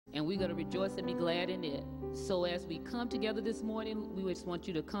and we're going to rejoice and be glad in it. So as we come together this morning, we just want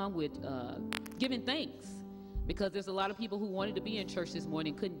you to come with giving thanks, because there's a lot of people who wanted to be in church this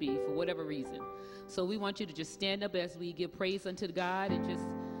morning, couldn't be for whatever reason. So we want you to just stand up as we give praise unto God and just,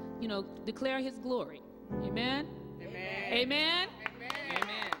 you know, declare his glory. Amen? Amen. Amen. Amen.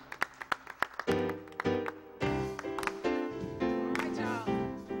 Amen. All right, y'all.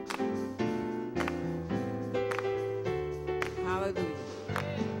 Hallelujah.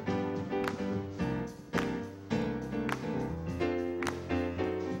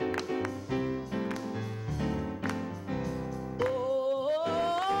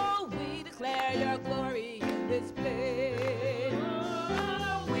 Oh, we declare your glory in this place.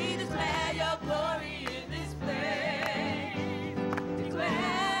 Oh, we declare your glory in this place.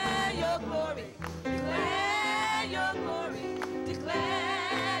 Declare your glory. Declare your glory.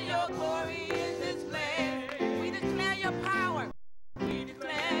 Declare your glory in this place. We declare your power. We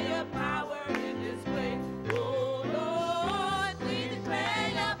declare your power in this place. Oh Lord, we declare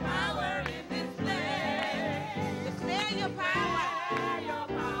your power in this place. Declare your power.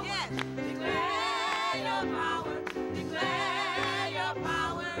 Yes. Declare your power. Declare your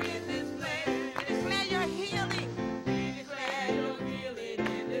power in this place. We declare your healing. We declare your healing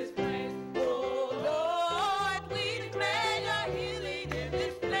in this place. Oh Lord, we declare your healing in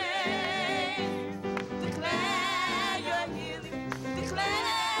this place. Declare your healing.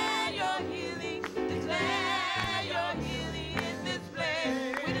 Declare your healing. Declare your healing in this place.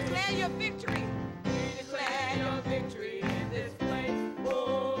 We declare your victory. We declare your victory in this place.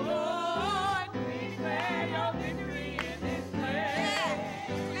 Oh Lord, we declare your victory in this place. Yeah.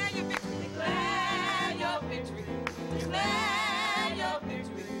 Declare your victory. Declare your victory. Declare your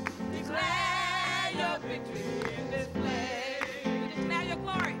victory. Declare your victory in this place. We declare your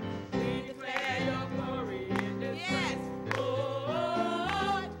glory. We declare your glory in this place. Oh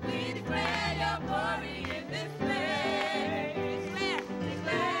Lord, we declare your glory in this place.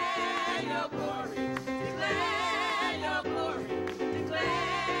 Declare your glory. Declare your glory.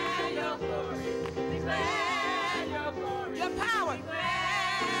 Declare your glory. Declare your glory. Your power.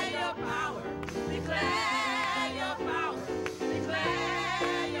 Declare your power. Declare your power.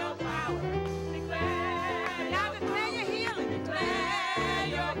 Declare your power. Declare. Now declare your healing. Declare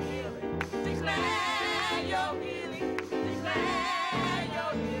your healing. Declare your healing. Declare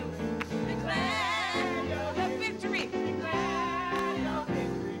your healing. Declare your victory. Declare your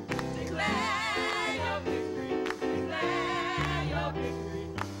victory. Declare your victory. Declare your victory.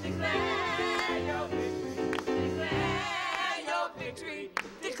 Declare your victory. Declare your victory.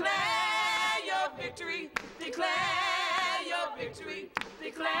 Declare your victory. Declare your victory.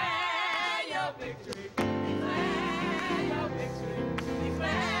 Declare your victory. Declare your victory.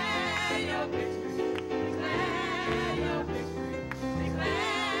 Declare your victory. Declare your victory.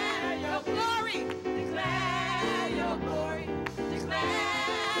 Declare your glory. Declare your glory.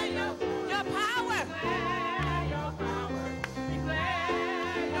 Declare your power. Declare your power.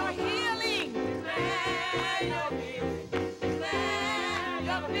 Declare your healing. Declare your healing. Declare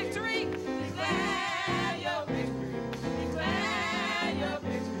your victory. Declare your victory. Declare your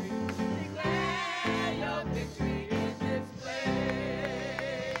victory. Declare your victory in this place.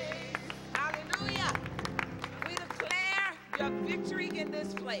 Hallelujah. We declare your victory in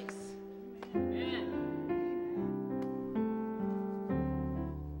this place. Amen.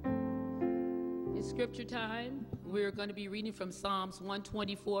 It's scripture time. We're going to be reading from Psalms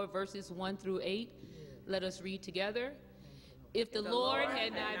 124, verses 1 through 8. Let us read together. If the Lord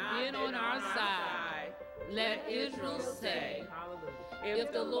had not been on our side, let Israel say.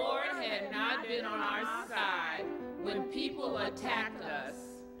 If the Lord had not been on our side when people attacked us,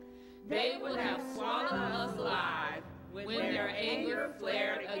 they would have swallowed us alive when their anger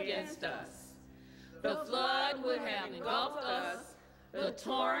flared against us. The flood would have engulfed us. The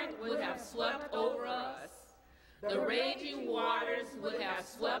torrent would have swept over us. The raging waters would have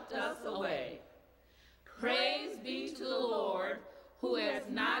swept us away. Praise be to the Lord, who has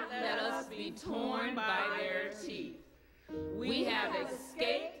not let us be torn by their teeth. We have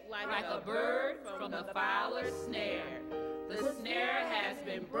escaped like a bird from the fowler's snare. The snare has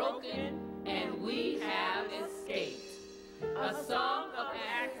been broken, and we have escaped. A song of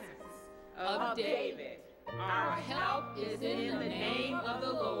ascents of David. Our help is in the name of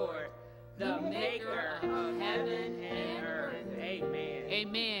the Lord, the maker of heaven and earth. Amen.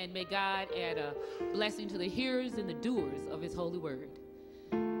 Amen. May God add a blessing to the hearers and the doers of his holy word.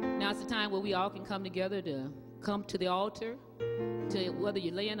 Now it's the time where we all can come together to come to the altar, to whether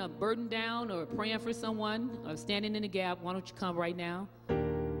you're laying a burden down or praying for someone or standing in the gap. Why don't you come right now?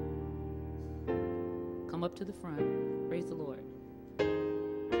 Come up to the front. Praise the Lord.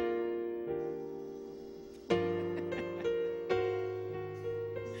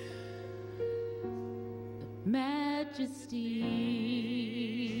 majesty.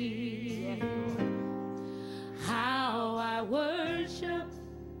 How I worship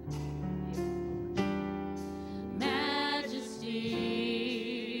majesty.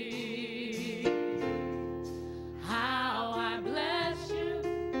 How I bless you.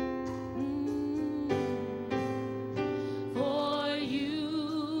 For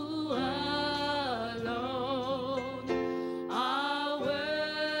you alone are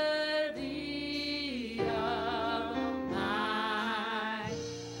worthy of my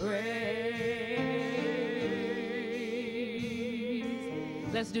praise.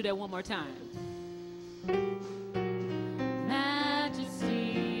 Let's do that one more time. Majesty,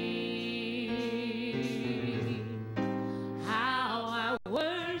 how I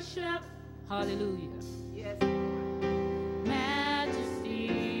worship, hallelujah. Yes. Majesty,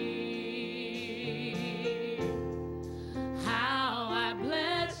 how I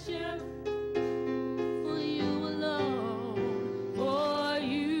bless you, for you alone, for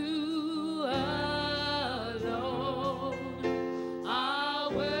you alone are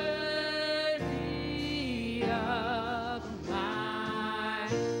worthy of my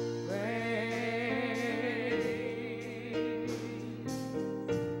praise.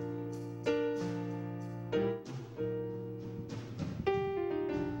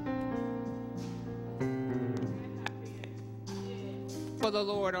 For the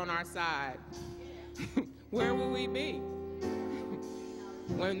Lord on our side, where will we be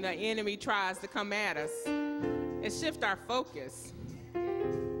when the enemy tries to come at us and shift our focus?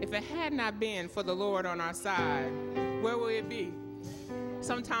 If it had not been for the Lord on our side, where will it be?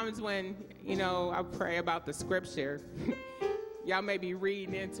 Sometimes when, I pray about the scripture, y'all may be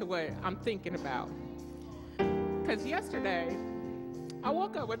reading into what I'm thinking about. Because yesterday, I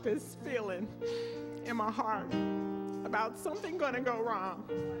woke up with this feeling in my heart about something going to go wrong.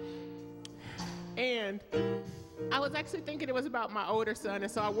 And I was actually thinking it was about my older son,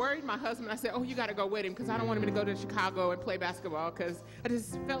 and so I worried my husband. I said, oh, you got to go with him because I don't want him to go to Chicago and play basketball because I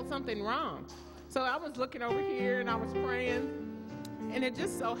just felt something wrong. So I was looking over here and I was praying, and it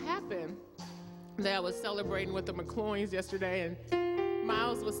just so happened that I was celebrating with the McCloyns yesterday, and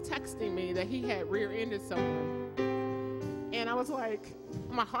Miles was texting me that he had rear-ended someone. And I was like,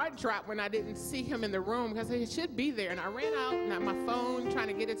 my heart dropped when I didn't see him in the room because he should be there. And I ran out and on my phone trying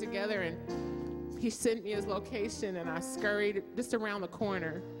to get it together, and he sent me his location, and I scurried just around the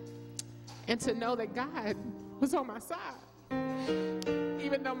corner. And to know that God was on my side,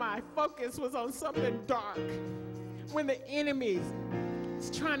 even though my focus was on something dark, when the enemy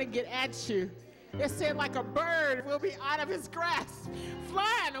is trying to get at you, it said like a bird will be out of his grasp,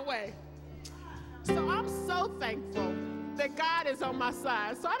 flying away. So I'm so thankful that God is on my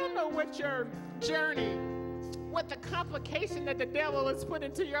side. So I don't know what your journey, what the complication that the devil has put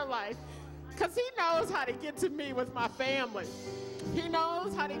into your life, because he knows how to get to me with my family. He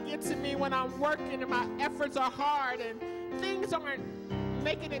knows how to get to me when I'm working and my efforts are hard and things aren't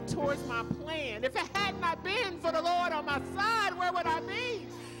making it towards my plan. If it had not been for the Lord on my side, where would I be?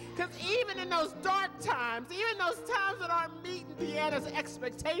 Because even in those dark times, even those times that aren't meeting Deanna's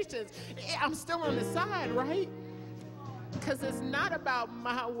expectations, I'm still on the side, right? Because it's not about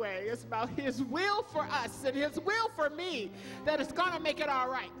my way. It's about his will for us and his will for me that it's going to make it all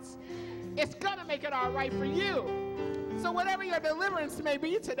right. It's going to make it all right for you. So whatever your deliverance may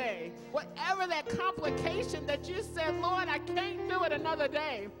be today, whatever that complication that you said, Lord, I can't do it another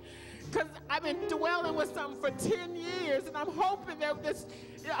day, because I've been dwelling with something for 10 years, and I'm hoping that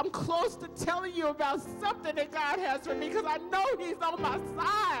I'm close to telling you about something that God has for me, because I know he's on my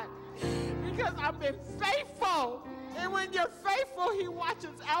side, because I've been faithful. And when you're faithful, he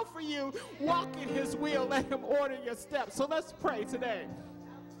watches out for you. Walk in his will. Let him order your steps. So let's pray today.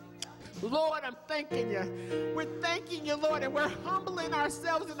 Lord, I'm thanking you. We're thanking you, Lord, and we're humbling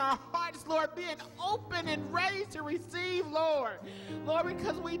ourselves in our hearts, Lord, being open and ready to receive, Lord. Lord,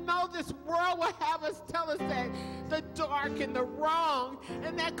 because we know this world will have us tell us that the dark and the wrong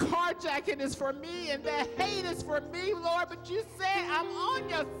and that carjacking is for me and that hate is for me, Lord, but you said I'm on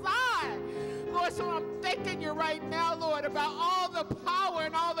your side. Lord, so I'm thanking you right now, Lord, about all the power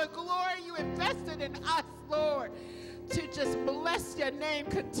and all the glory you invested in us, Lord, to just bless your name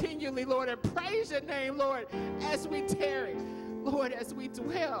continually, Lord, and praise your name, Lord, as we tarry, Lord, as we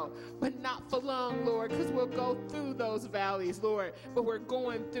dwell, but not for long, Lord, because we'll go through those valleys, Lord, but we're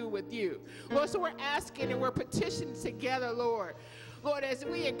going through with you. Lord, so we're asking and we're petitioning together, Lord, as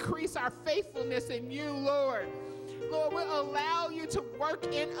we increase our faithfulness in you, Lord, we'll allow you to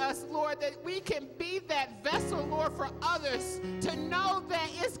work in us, Lord, that we can be that vessel, Lord, for others to know that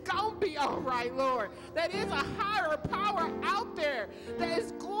it's going to be all right, Lord. That is a higher power out there that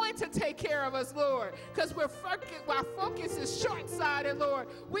is going to take care of us, Lord, because our focus is short-sighted, Lord.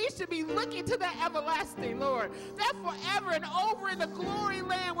 We should be looking to the everlasting, Lord. That forever and over in the glory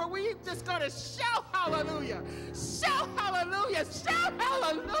land where we just going to shout hallelujah. Shout hallelujah. Shout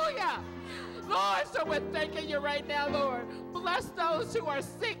hallelujah. Lord, so we're thanking you right now, Lord. Bless those who are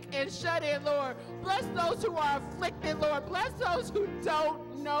sick and shut in, Lord. Bless those who are afflicted, Lord. Bless those who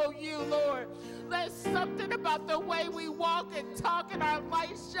don't know you, Lord. Let something about the way we walk and talk and our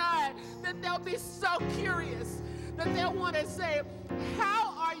light shine, that they'll be so curious, that they'll want to say,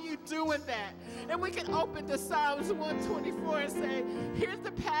 how are you doing that? And we can open to Psalms 124 and say, here's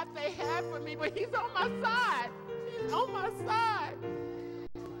the path they have for me, but he's on my side. He's on my side.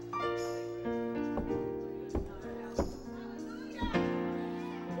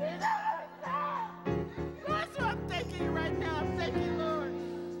 That's what I'm thanking you right now. I'm thanking you, Lord.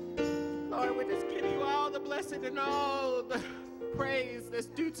 Lord, we're just giving you all the blessing and all the praise that's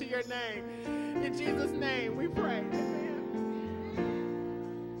due to your name. In Jesus' name we pray.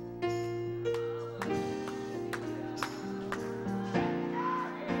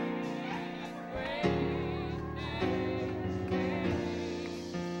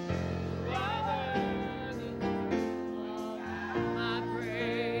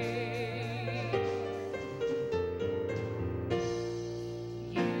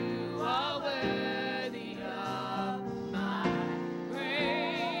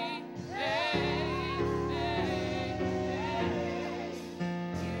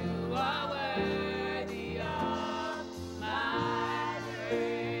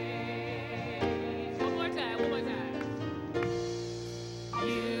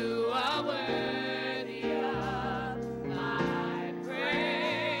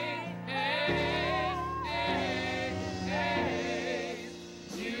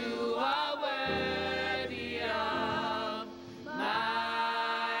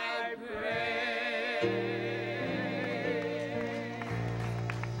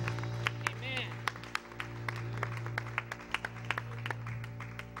 Amen.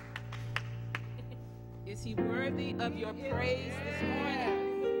 Is he worthy of your praise this morning?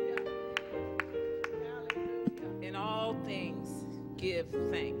 In all things, give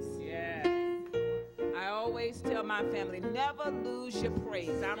thanks. I always tell my family, never lose your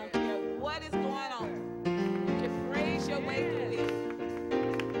praise. I don't care what is going on. You can praise your way through it.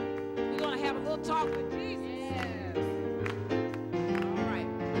 We're going to have a little talk with Jesus. All right.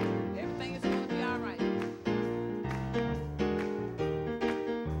 Everything is going to be all right.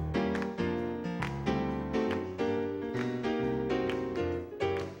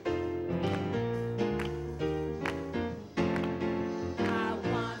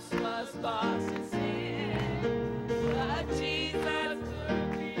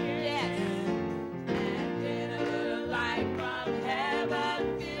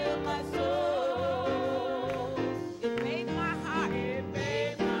 My soul.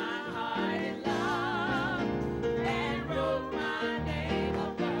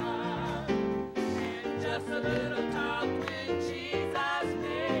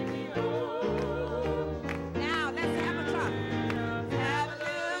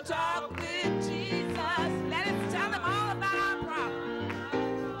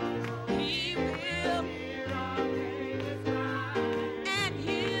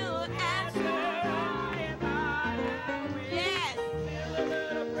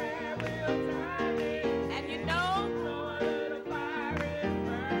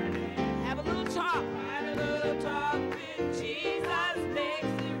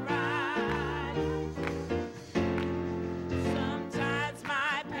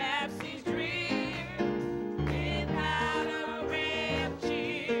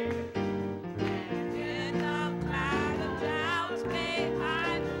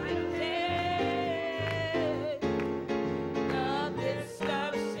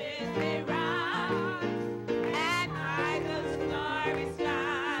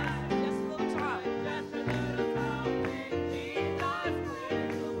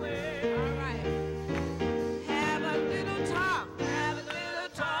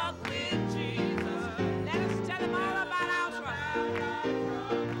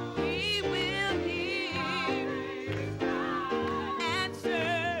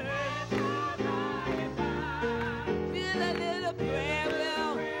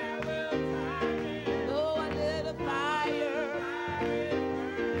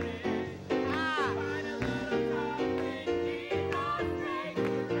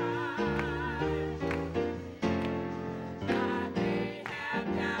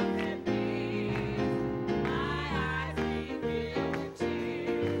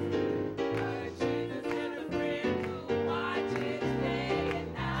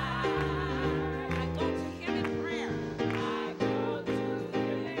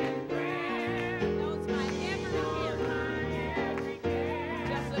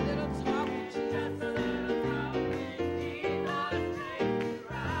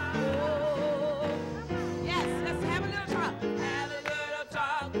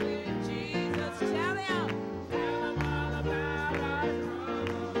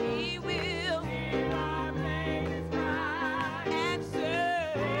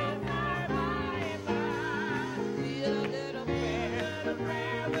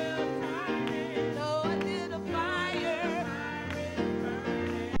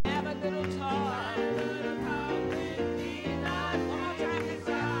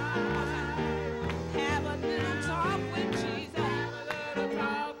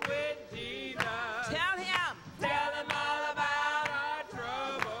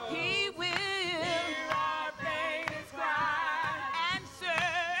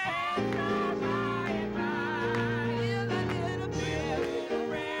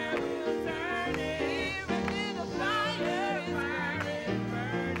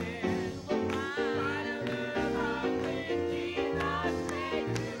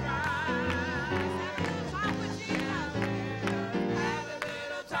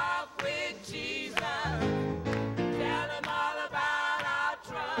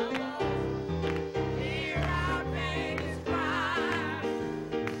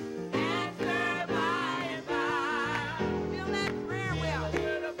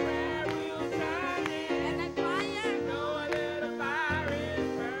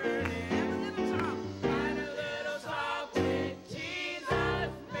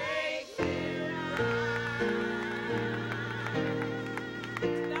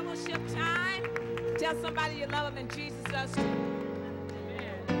 Tell somebody you love them and Jesus loves you.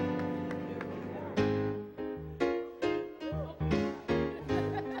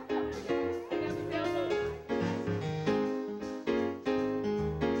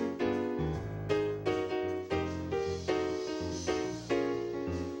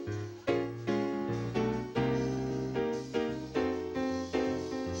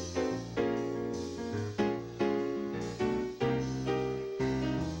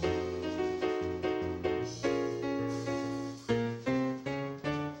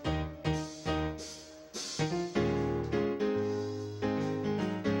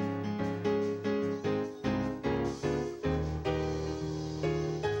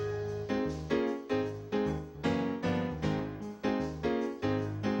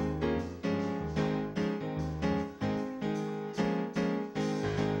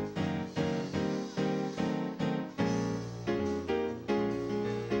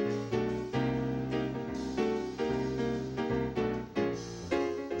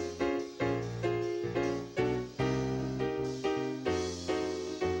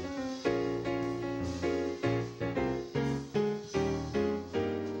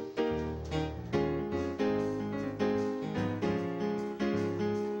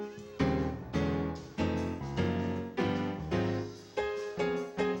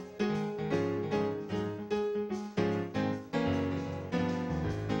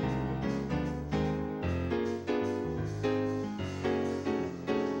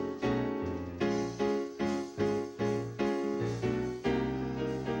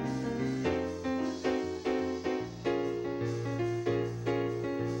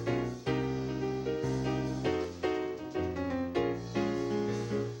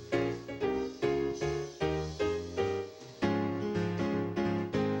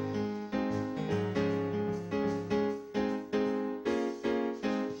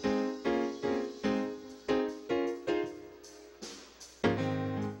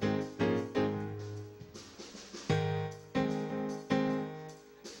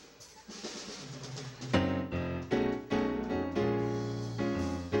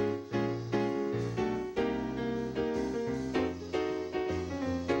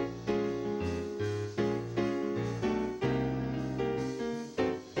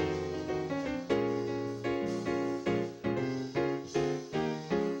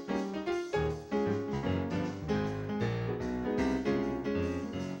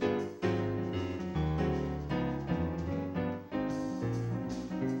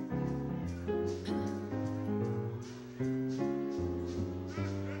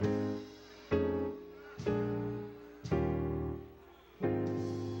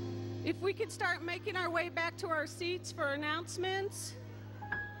 If we could start making our way back to our seats for announcements.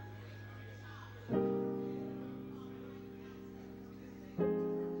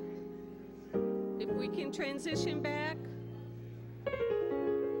 If we can transition back.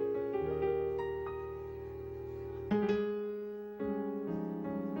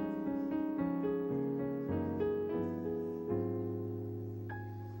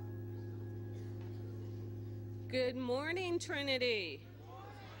 Good morning, Trinity.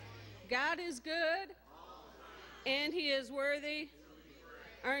 God is good, and he is worthy.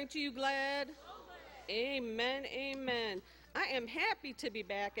 Aren't you glad? Amen, amen. I am happy to be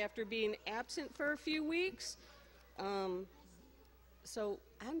back after being absent for a few weeks. So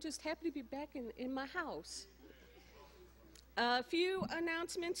I'm just happy to be back in my house. A few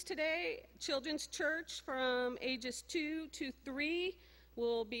announcements today. Children's Church from ages 2 to 3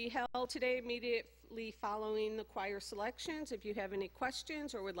 will be held today immediately following the choir selections. If you have any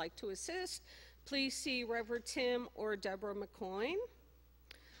questions or would like to assist, please see Reverend Tim or Deborah McCoyne.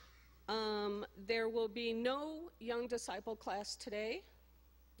 There will be no young disciple class today.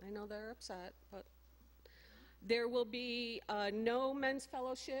 I know they're upset, but there will be no men's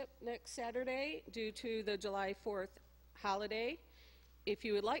fellowship next Saturday due to the July 4th holiday. If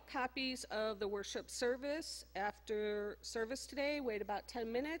you would like copies of the worship service after service today, wait about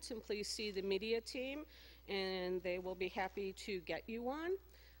 10 minutes and please see the media team and they will be happy to get you one.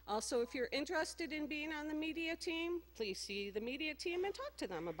 Also, if you're interested in being on the media team, please see the media team and talk to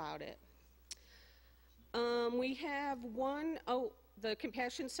them about it. We have the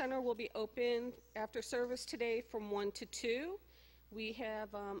Compassion Center will be open after service today from 1 to 2. We have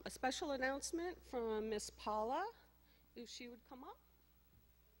a special announcement from Miss Paula, if she would come up.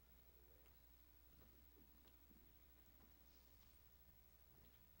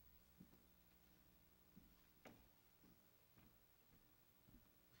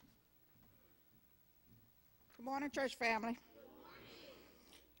 Good morning, church family.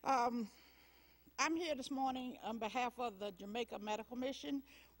 I'm here this morning on behalf of the Jamaica Medical Mission.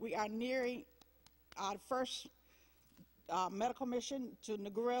 We are nearing our first medical mission to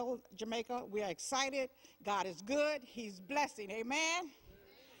Negril, Jamaica. We are excited. God is good. He's blessing. Amen.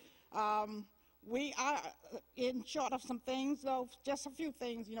 We are in short of some things, though, just a few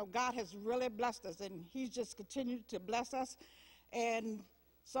things. You know, God has really blessed us, and He's just continued to bless us. And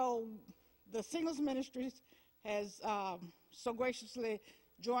so the Singles Ministries has so graciously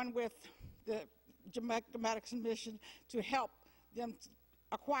joined with the Jamaica Medical Mission to help them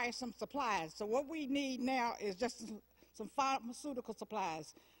acquire some supplies. So what we need now is just some pharmaceutical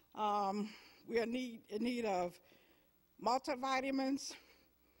supplies. We are in need of multivitamins,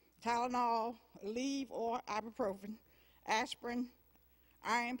 Tylenol, Aleve or ibuprofen, aspirin,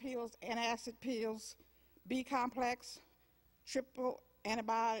 iron pills, antacid pills, B-complex, triple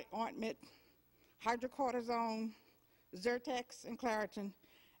antibiotic ointment, hydrocortisone, Zyrtex and Claritin,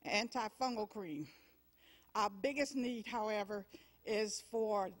 antifungal cream. Our biggest need, however, is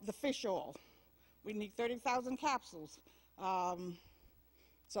for the fish oil. We need 30,000 capsules.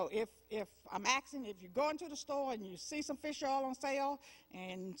 So if I'm asking, if you go into the store and you see some fish oil on sale,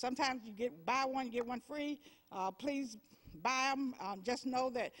 and sometimes you buy one, get one free, please buy them. Just know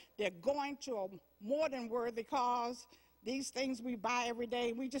that they're going to a more than worthy cause. These things we buy every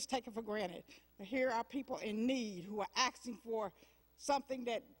day, we just take it for granted. But here are people in need who are asking for something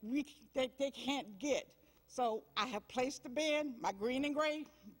that they can't get. So I have placed the bin. My green and gray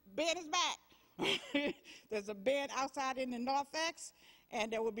bin is back. There's a bin outside in the Northex,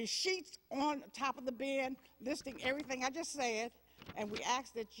 and there will be sheets on top of the bin listing everything I just said. And we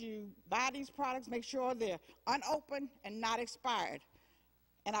ask that you buy these products, make sure they're unopened and not expired.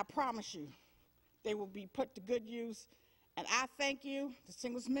 And I promise you, they will be put to good use. And I thank you, the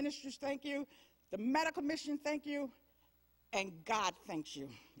Singles Ministries thank you, the Medical Mission thank you, and God thanks you.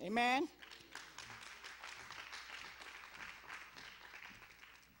 Amen.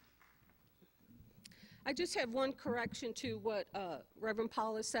 I just have one correction to what Reverend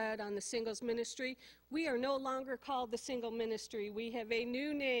Paula said on the Singles Ministry. We are no longer called the Single Ministry. We have a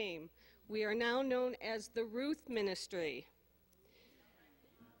new name. We are now known as the Ruth Ministry.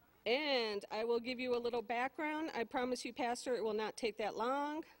 And I will give you a little background. I promise you, Pastor, it will not take that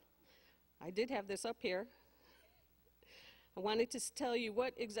long. I did have this up here. I wanted to tell you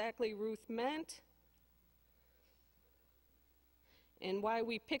what exactly Ruth meant and why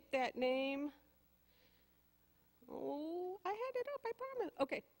we picked that name. Oh, I had it up, I promise.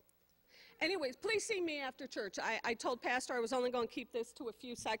 Okay. Anyways, please see me after church. I told Pastor I was only going to keep this to a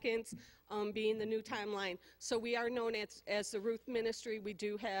few seconds, being the new timeline. So we are known as the Ruth Ministry. We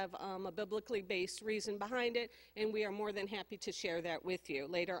do have a biblically based reason behind it, and we are more than happy to share that with you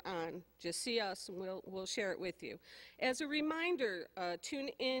later on. Just see us, and we'll share it with you. As a reminder, tune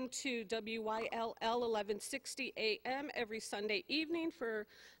in to WYLL 1160 AM every Sunday evening for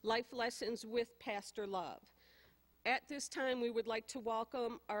Life Lessons with Pastor Love. At this time, we would like to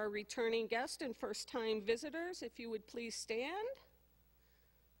welcome our returning guests and first-time visitors. If you would please stand.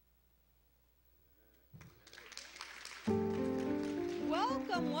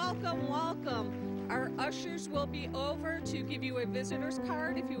 Welcome, welcome, welcome. Our ushers will be over to give you a visitor's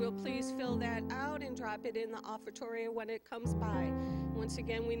card. If you will please fill that out and drop it in the offertory when it comes by. Once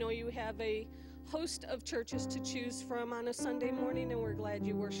again, we know you have a host of churches to choose from on a Sunday morning, and we're glad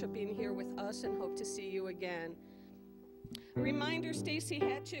you're worshiping here with us and hope to see you again. Reminder, Stacy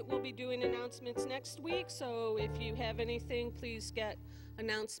Hatchett will be doing announcements next week, so if you have anything, please get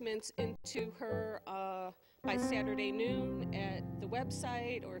announcements into her by Saturday noon at the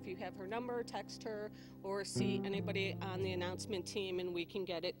website, or if you have her number, text her, or see anybody on the announcement team and we can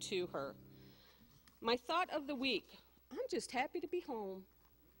get it to her. My thought of the week, I'm just happy to be home.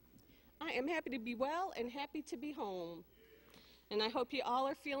 I am happy to be well and happy to be home. And I hope you all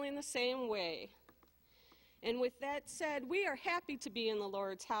are feeling the same way. And with that said, we are happy to be in the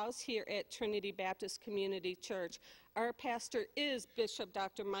Lord's house here at Trinity Baptist Community Church. Our pastor is Bishop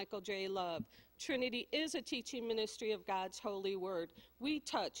Dr. Michael J. Love. Trinity is a teaching ministry of God's holy word. We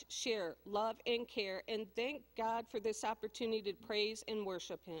touch, share, love, and care, and thank God for this opportunity to praise and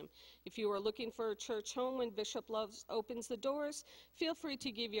worship him. If you are looking for a church home when Bishop Love opens the doors, feel free to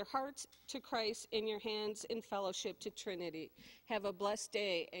give your hearts to Christ and your hands in fellowship to Trinity. Have a blessed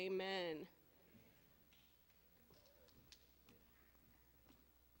day. Amen.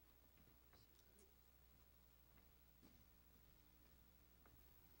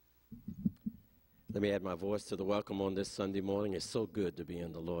 Let me add my voice to the welcome on this Sunday morning. It's so good to be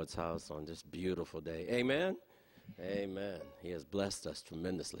in the Lord's house on this beautiful day. Amen? Amen. He has blessed us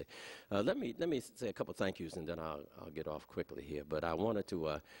tremendously. Let me say a couple thank yous, and then I'll get off quickly here. But I wanted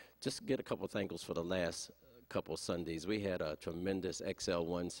to just get a couple thank yous for the last couple Sundays. We had a tremendous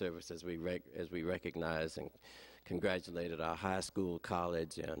XL1 service as we recognized and congratulated our high school,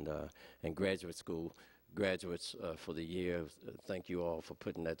 college, and graduate school graduates for the year. Thank you all for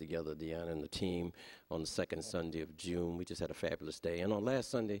putting that together, Deanna and the team, on the second Sunday of June. We just had a fabulous day. And on last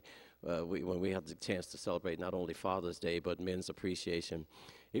Sunday, when we had the chance to celebrate not only Father's Day, but Men's Appreciation,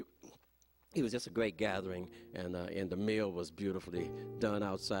 it was just a great gathering, and the meal was beautifully done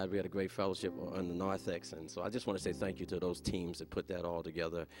outside. We had a great fellowship on the narthex, and so I just want to say thank you to those teams that put that all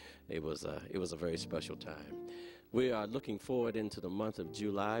together. It was a very special time. We are looking forward into the month of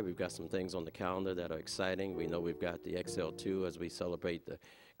July. We've got some things on the calendar that are exciting. We know we've got the XL2 as we celebrate the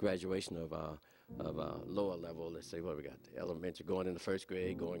graduation of our lower level. Let's say what we got: the elementary, going into first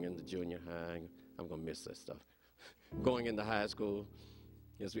grade, going into junior high. I'm gonna miss that stuff. Going into high school.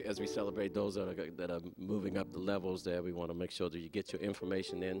 As we celebrate those that are moving up the levels there, we want to make sure that you get your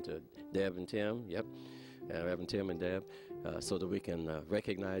information in to Deb and Tim. Yep. Reverend Tim and Deb, so that we can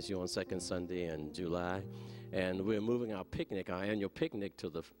recognize you on second Sunday in July. And we're moving our annual picnic, to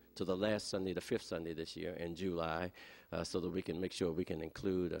the last Sunday, the fifth Sunday this year in July, so that we can make sure we can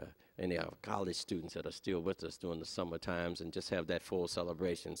include any of our college students that are still with us during the summer times and just have that full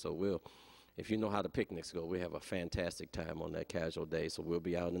celebration. So if you know how the picnics go, we have a fantastic time on that casual day. So we'll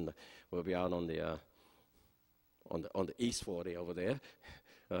be out on the East 40 over there.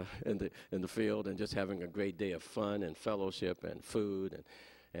 In the field, and just having a great day of fun and fellowship and food,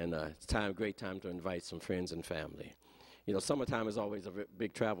 and it's great time to invite some friends and family. You know, summertime is always a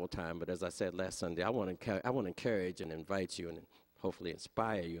big travel time, but as I said last Sunday, I want to encourage and invite you, and hopefully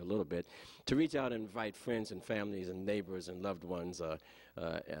inspire you a little bit, to reach out and invite friends and families and neighbors and loved ones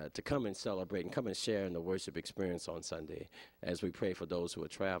to come and celebrate and come and share in the worship experience on Sunday as we pray for those who are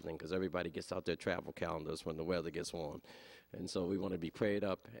traveling, because everybody gets out their travel calendars when the weather gets warm. And so we want to be prayed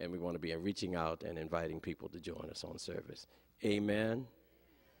up, and we want to be reaching out and inviting people to join us on service. Amen?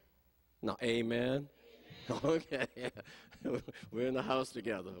 No, amen? Okay, yeah. We're in the house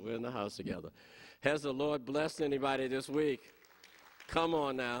together. We're in the house together. Has the Lord blessed anybody this week? Come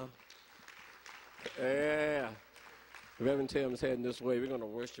on now. Yeah. Reverend Tim's heading this way. We're going to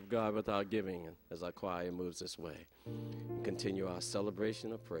worship God with our giving as our choir moves this way. And continue our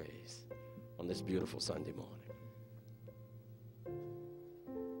celebration of praise on this beautiful Sunday morning.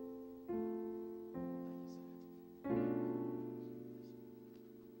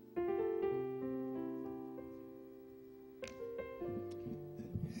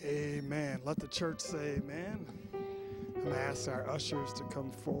 Amen. Let the church say amen. I'm going to ask our ushers to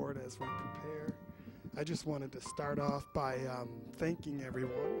come forward as we prepare. I just wanted to start off by thanking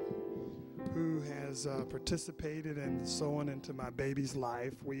everyone who has participated in sowing into my baby's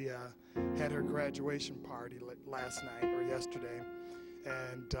life. We had her graduation party last night or yesterday,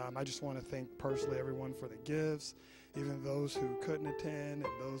 and I just want to thank personally everyone for the gifts, even those who couldn't attend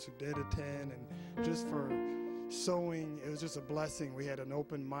and those who did attend, and just for sowing. It was just a blessing. We had an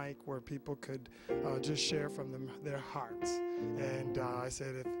open mic where people could just share from their hearts. And I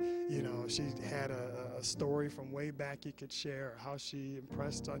said, if she had a story from way back you could share, how she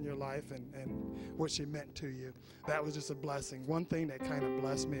impressed on your life and what she meant to you, that was just a blessing. One thing that kind of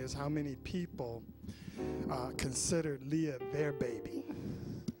blessed me is how many people considered Leah their baby.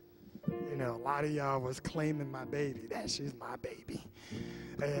 You know, a lot of y'all was claiming my baby, that she's my baby.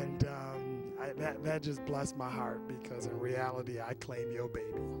 And that just blessed my heart, because in reality, I claim your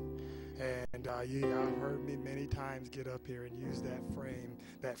baby. And y'all heard me many times get up here and use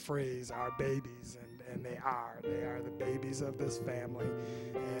that phrase, our babies, and they are the babies of this family,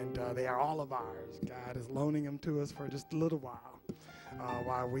 and they are all of ours. God is loaning them to us for just a little while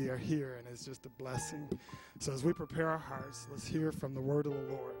we are here, and it's just a blessing. So as we prepare our hearts, let's hear from the word of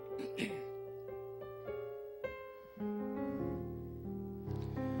the Lord.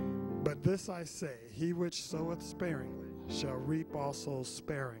 But this I say, he which soweth sparingly shall reap also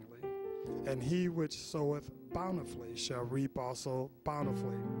sparingly, and he which soweth bountifully shall reap also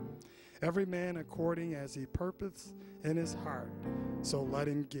bountifully. Every man according as he purposeth in his heart, so let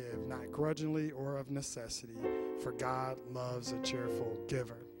him give, not grudgingly or of necessity, for God loves a cheerful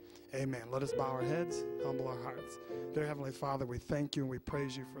giver. Amen. Let us bow our heads, humble our hearts. Dear Heavenly Father, we thank you and we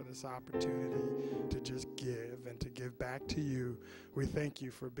praise you for this opportunity to just give and to give back to you. We thank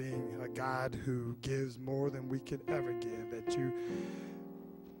you for being a God who gives more than we could ever give, that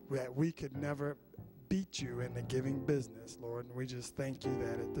we could never beat you in the giving business, Lord. And we just thank you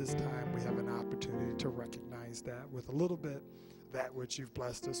that at this time we have an opportunity to recognize that with a little bit that which you've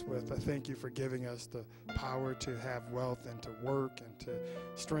blessed us with. I thank you for giving us the power to have wealth and to work and to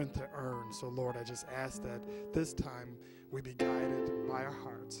strength to earn. So, Lord, I just ask that this time we be guided by our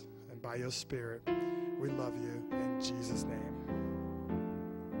hearts and by your Spirit. We love you in Jesus' name.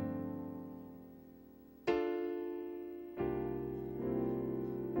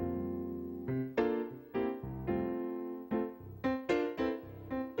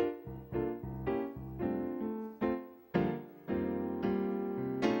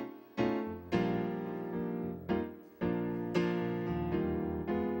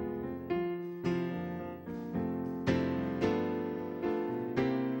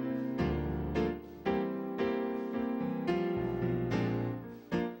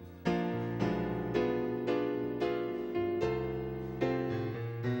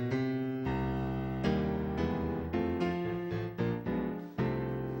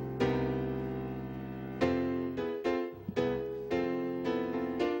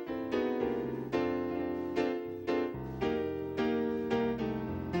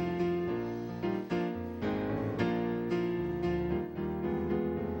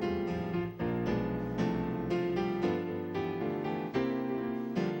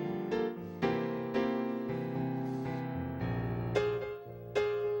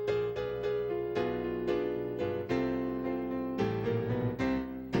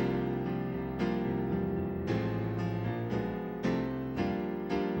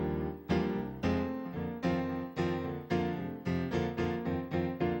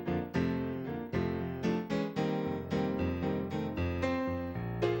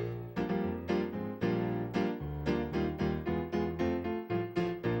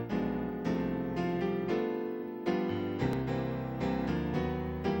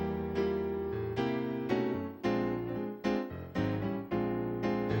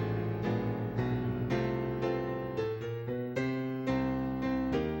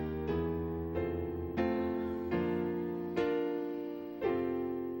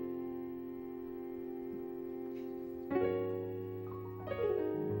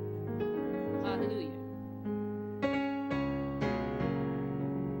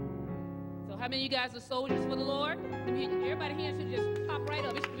 How many of you guys are soldiers for the Lord? I mean, everybody's hands should just pop right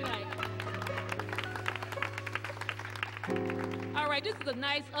up. It should be like. All right, this is a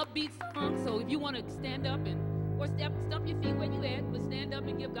nice upbeat song. So if you want to stand up and or stomp your feet where you at, but stand up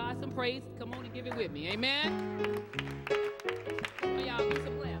and give God some praise. Come on and give it with me. Amen. Come on, y'all, give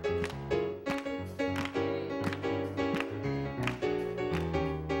some clap.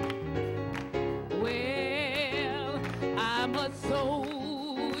 Well, I'm a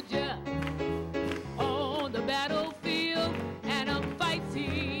soldier on the battlefield, and I'm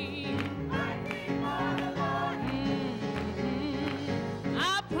fighting. Fighting for the Lord.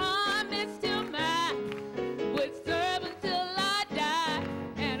 I promised him I would serve until I die,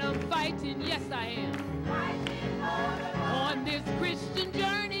 and I'm fighting. Yes, I am. Fighting for the Lord. On this Christian journey.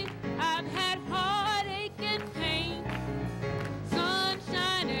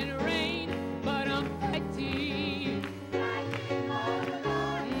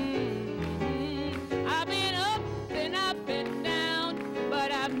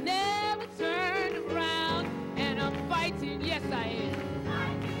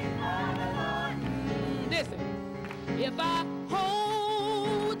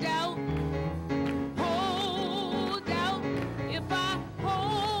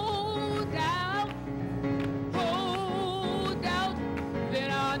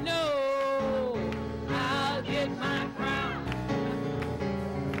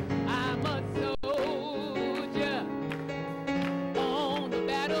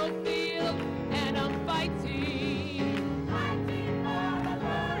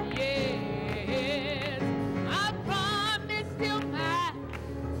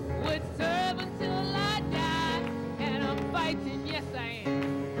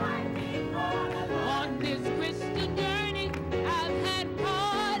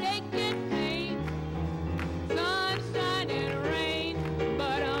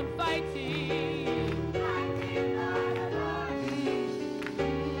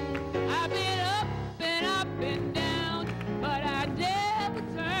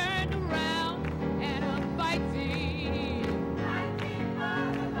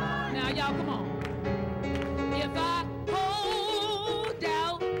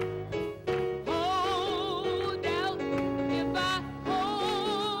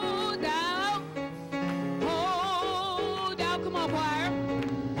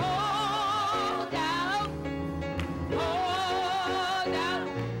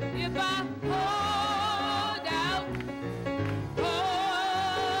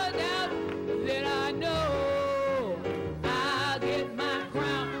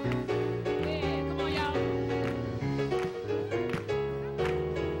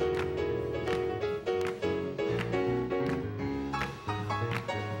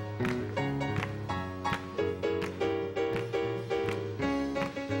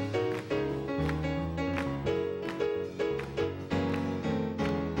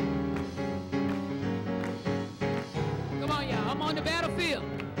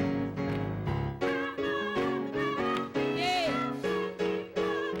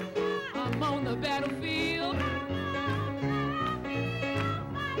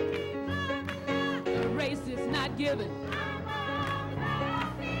 given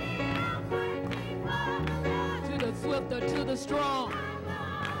to the swift or to the strong,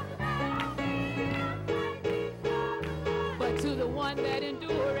 but to the one that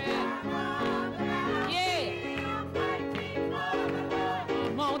endureth. Yeah.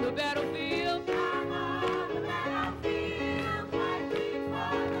 I'm on the battlefield. I'm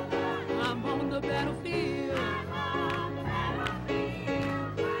on the battlefield.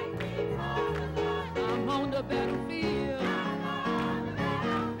 I'm on the battlefield.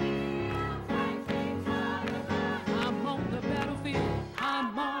 I'm on the battlefield.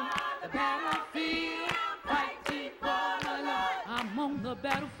 I'm on the battlefield. Fighting for the Lord. I'm on the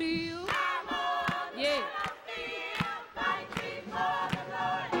battlefield. Yeah.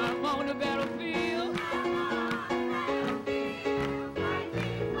 I'm on the battlefield.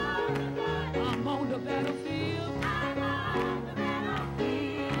 I'm on the battlefield.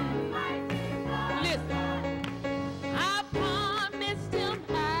 Listen, I promised him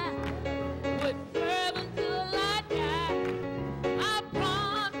I would serve until I die. I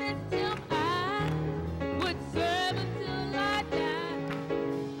promised him I would serve until I die.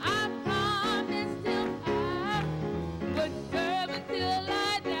 I promised him I would serve until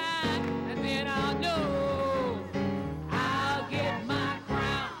I die. And then I'll know I'll get my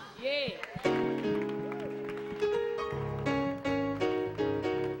crown. Yeah.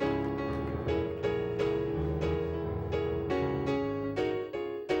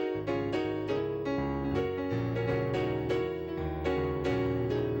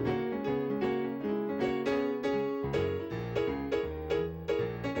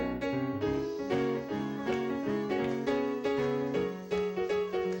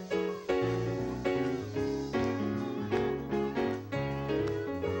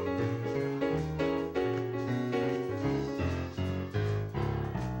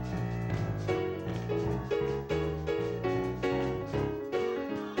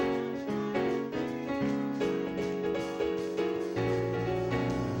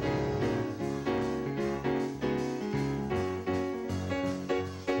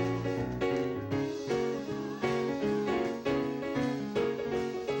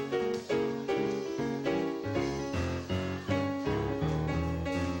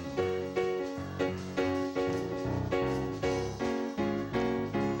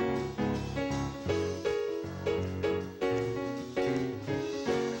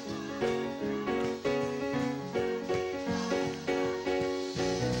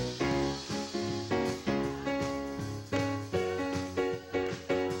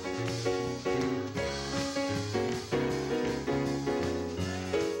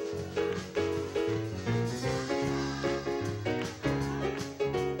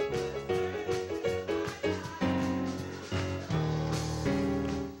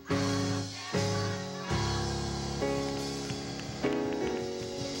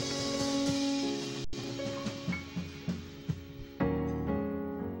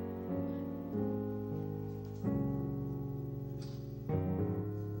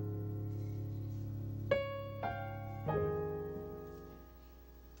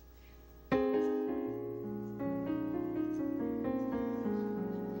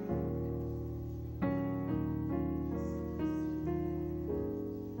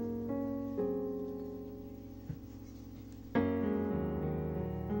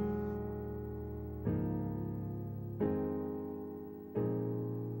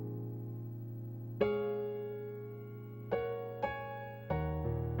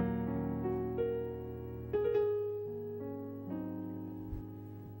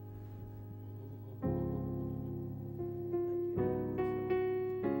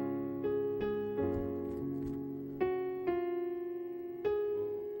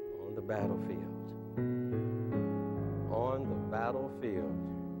 Battlefield. On the battlefield.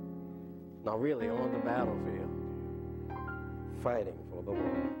 Not really on the battlefield. Fighting for the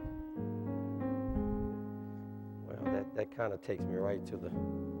Lord. Well, that kind of takes me right to the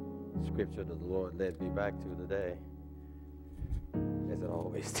scripture that the Lord led me back to today, as it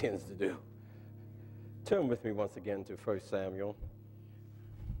always tends to do. Turn with me once again to 1 Samuel.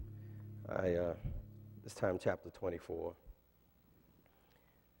 This time chapter 24.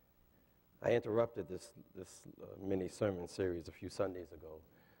 I interrupted this mini sermon series a few Sundays ago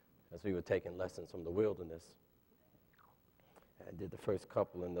as we were taking lessons from the wilderness. I did the first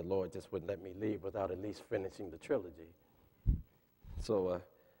couple, and the Lord just wouldn't let me leave without at least finishing the trilogy. So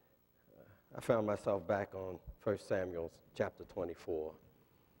I found myself back on 1 Samuel chapter 24,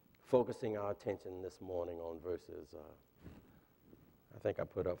 focusing our attention this morning on verses, I think I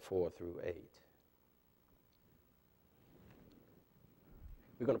put up 4 through 8.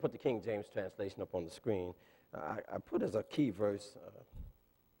 We're going to put the King James translation up on the screen. I put as a key verse,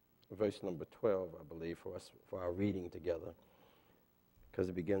 verse number 12, I believe, for us, for our reading together, because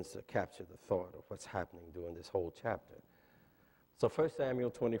it begins to capture the thought of what's happening during this whole chapter. So 1 Samuel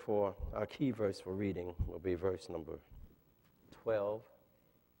 24, our key verse for reading will be verse number 12.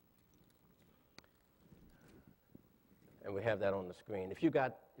 And we have that on the screen. If you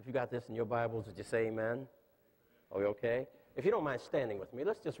got this in your Bibles, would you say amen? Are we okay? If you don't mind standing with me,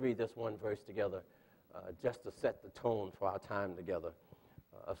 let's just read this one verse together, just to set the tone for our time together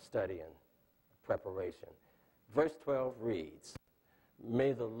of study and preparation. Verse 12 reads,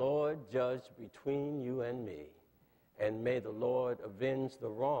 "May the Lord judge between you and me, and may the Lord avenge the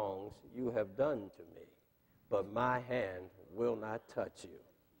wrongs you have done to me, but my hand will not touch you."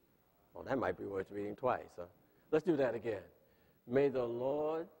 Well, that might be worth reading twice, huh? Let's do that again. May the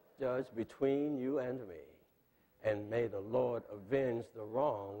Lord judge between you and me, and may the Lord avenge the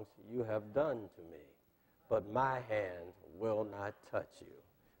wrongs you have done to me, but my hand will not touch you.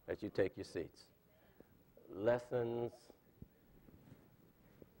 As you take your seats. Lessons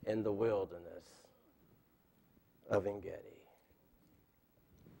in the wilderness of En-Gedi.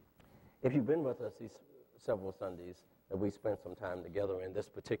 If you've been with us these several Sundays that we spent some time together in this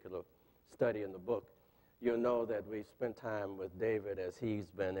particular study in the book, you'll know that we spent time with David as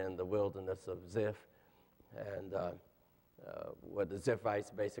he's been in the wilderness of Ziph, and what the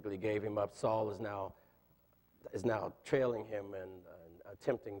Ziphites basically gave him up. Saul is now trailing him and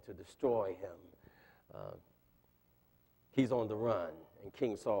attempting to destroy him. He's on the run, and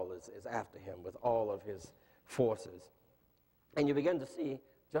King Saul is after him with all of his forces. And you begin to see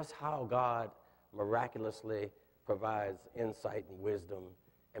just how God miraculously provides insight and wisdom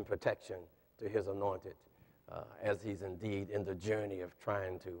and protection to his anointed as he's indeed in the journey of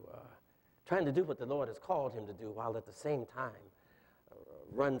trying to do what the Lord has called him to do, while at the same time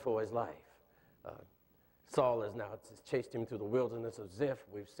run for his life. Saul has now chased him through the wilderness of Ziph.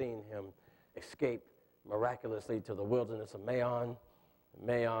 We've seen him escape miraculously to the wilderness of Maon.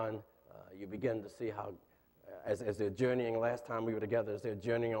 You begin to see how, as they're journeying, last time we were together, as they're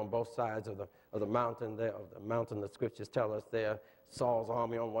journeying on both sides of the mountain there, of the mountain the scriptures tell us there, Saul's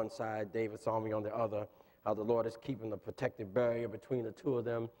army on one side, David's army on the other, how the Lord is keeping the protective barrier between the two of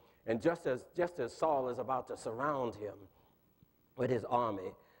them. And just as Saul is about to surround him with his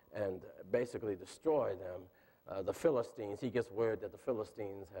army and basically destroy them, the Philistines, he gets word that the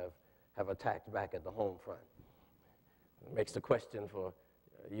Philistines have attacked back at the home front. It makes the question for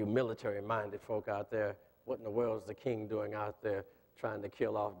you military-minded folk out there, what in the world is the king doing out there trying to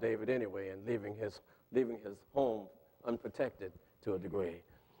kill off David anyway and leaving his home unprotected to a degree?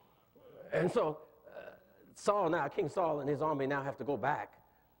 And so King Saul and his army now have to go back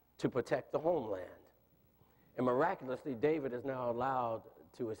to protect the homeland. And miraculously, David is now allowed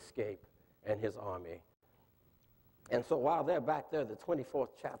to escape, and his army. And so while they're back there, the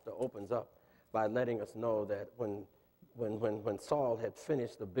 24th chapter opens up by letting us know that when Saul had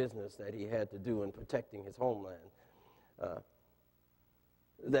finished the business that he had to do in protecting his homeland,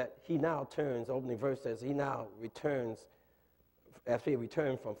 that he now turns, opening verse says, he now returns, after he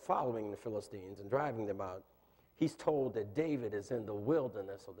returned from following the Philistines and driving them out, he's told that David is in the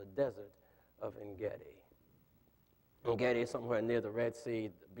wilderness or the desert of En-Gedi. En-Gedi is somewhere near the Red Sea,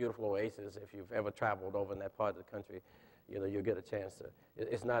 beautiful oasis. If you've ever traveled over in that part of the country, you'll get a chance to,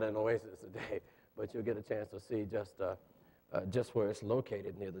 it's not an oasis today, but you'll get a chance to see just where it's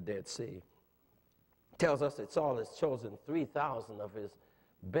located near the Dead Sea. It tells us that Saul has chosen 3,000 of his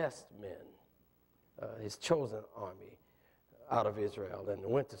best men, his chosen army out of Israel, and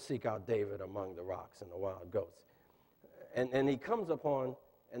went to seek out David among the rocks and the wild goats. And he comes upon,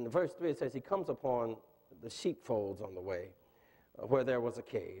 in verse 3 it says, he comes upon the sheepfolds on the way, where there was a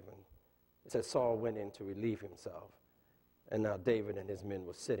cave. And it says Saul went in to relieve himself. And now David and his men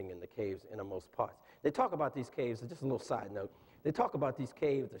were sitting in the cave's innermost parts. They talk about these caves, just a little side note, they talk about these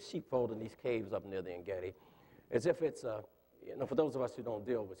caves, the sheepfold in these caves up near the En-Gedi, as if it's, for those of us who don't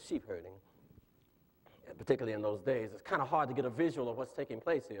deal with sheep herding, particularly in those days, it's kind of hard to get a visual of what's taking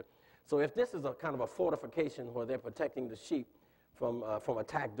place here. So if this is a kind of a fortification where they're protecting the sheep from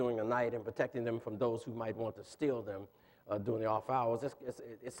attack during the night and protecting them from those who might want to steal them during the off hours,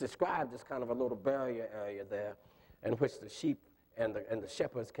 it's described as kind of a little barrier area there in which the sheep and the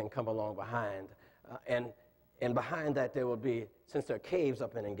shepherds can come along behind. And behind that there will be, since there are caves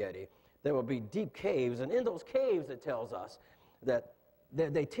up in En-Gedi, there will be deep caves. And in those caves, it tells us that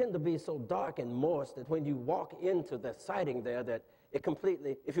they tend to be so dark and moist that when you walk into the sighting there, that it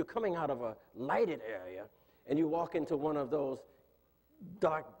completely, if you're coming out of a lighted area and you walk into one of those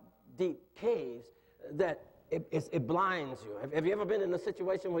dark, deep caves, that it blinds you. Have you ever been in a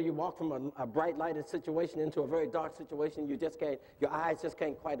situation where you walk from a bright lighted situation into a very dark situation? Your eyes just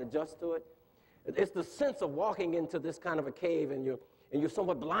can't quite adjust to it. It's the sense of walking into this kind of a cave, and you're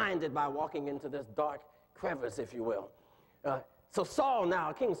somewhat blinded by walking into this dark crevice, if you will. So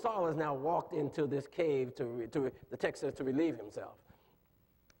King Saul has now walked into this cave the text says, to relieve himself.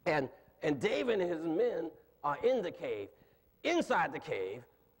 And David and his men are in the cave. Inside the cave,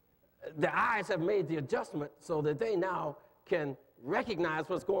 their eyes have made the adjustment so that they now can recognize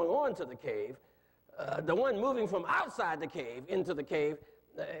what's going on to the cave. The one moving from outside the cave into the cave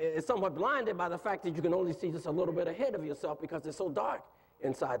is somewhat blinded by the fact that you can only see just a little bit ahead of yourself because it's so dark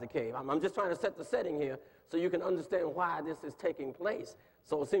inside the cave. I'm just trying to set the setting here so you can understand why this is taking place.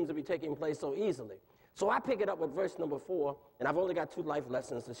 So it seems to be taking place so easily. So I pick it up with verse number 4, and I've only got 2 life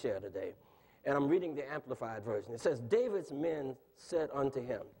lessons to share today. And I'm reading the Amplified Version. It says, David's men said unto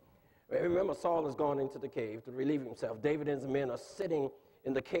him. Remember, Saul has gone into the cave to relieve himself. David and his men are sitting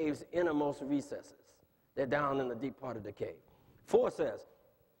in the cave's innermost recesses. They're down in the deep part of the cave. 4 says,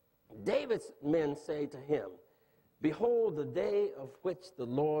 David's men say to him, Behold, the day of which the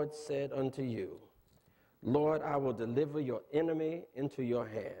Lord said unto you, Lord, I will deliver your enemy into your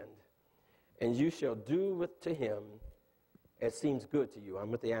hand, and you shall do to him as seems good to you.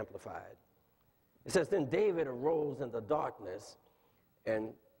 I'm with the Amplified. It says, Then David arose in the darkness and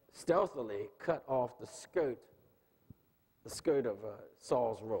stealthily cut off the skirt of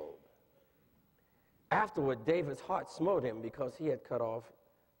Saul's robe. Afterward, David's heart smote him because he had cut off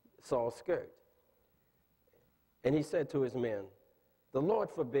Saul's skirt. And he said to his men, The Lord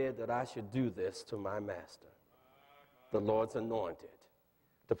forbid that I should do this to my master, the Lord's anointed,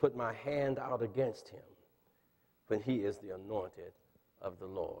 to put my hand out against him when he is the anointed of the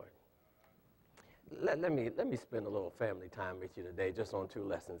Lord. Let me spend a little family time with you today, just on 2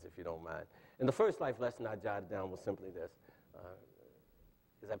 lessons, if you don't mind. And the first life lesson I jotted down was simply this.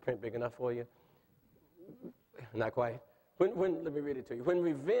 Is that print big enough for you? Not quite. Let me read it to you. When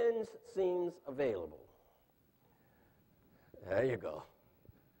revenge seems available. There you go.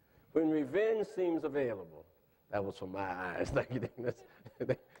 When revenge seems available. That was from my eyes. Thank you, Dennis.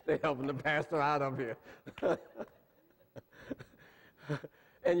 They're helping the pastor out up here.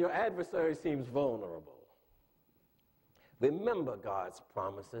 And your adversary seems vulnerable. Remember God's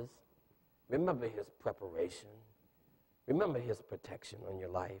promises. Remember his preparation. Remember his protection on your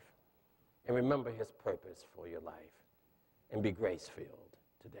life. And remember his purpose for your life. And be grace-filled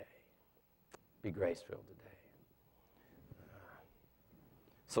today. Be grace-filled today.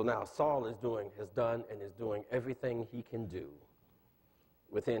 So now Saul has done and is doing everything he can do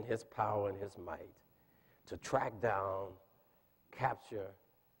within his power and his might to track down, capture,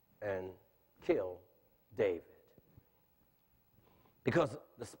 and kill David. Because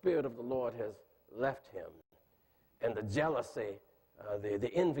the Spirit of the Lord has left him, and the jealousy,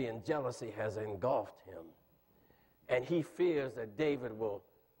 the envy and jealousy has engulfed him. And he fears that David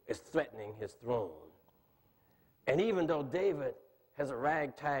is threatening his throne. And even though David has a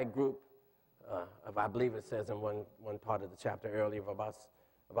ragtag group of, I believe it says in one part of the chapter earlier, of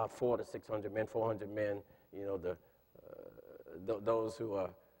about 400 to 600 men, 400 men, those who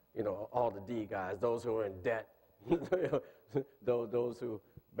are, all the D guys, those who are in debt, those who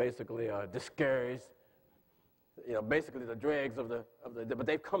basically are discouraged, basically the dregs but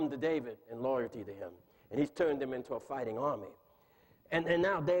they've come to David in loyalty to him, and he's turned them into a fighting army. And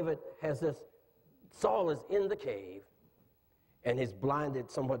now David has this, Saul is in the cave, and he's blinded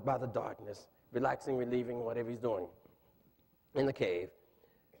somewhat by the darkness, relaxing, relieving, whatever he's doing in the cave.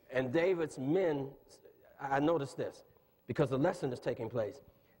 And David's men, I noticed this, because the lesson is taking place.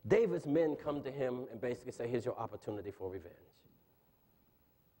 David's men come to him and basically say, here's your opportunity for revenge.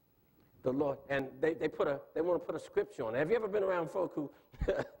 The Lord, and they want to put a scripture on it. Have you ever been around folk who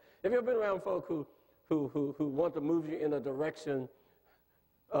want to move you in a direction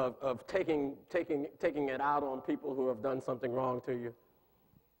of taking it out on people who have done something wrong to you?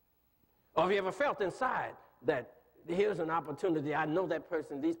 Or have you ever felt inside that here's an opportunity, I know that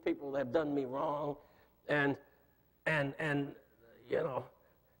person, these people have done me wrong, and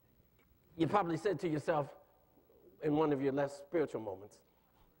you probably said to yourself in one of your less spiritual moments,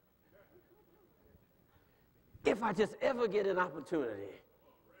 if I just ever get an opportunity,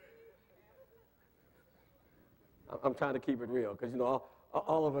 I'm trying to keep it real, because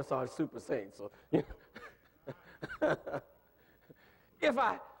all of us are super saints. So, if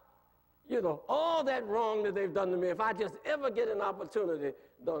I, all that wrong that they've done to me, if I just ever get an opportunity,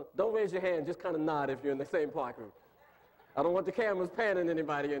 don't raise your hand, just kind of nod if you're in the same parking room. I don't want the cameras panning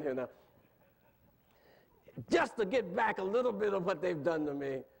anybody in here now. Just to get back a little bit of what they've done to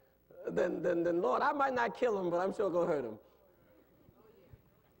me, then Lord, I might not kill him, but I'm sure going to hurt him.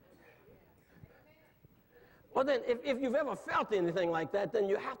 Well, then, if you've ever felt anything like that, then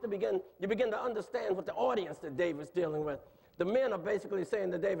you begin to understand what the audience that David's dealing with. The men are basically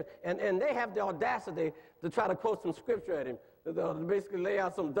saying to David, and they have the audacity to try to quote some scripture at him. They'll basically lay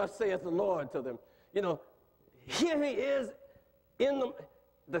out some "thus saith the Lord" to them. You know, here he is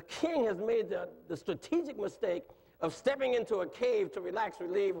the king has made the strategic mistake of stepping into a cave to relax,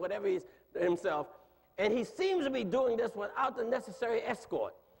 relieve, whatever he's himself. And he seems to be doing this without the necessary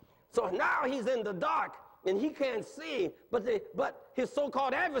escort. So now he's in the dark, and he can't see, but his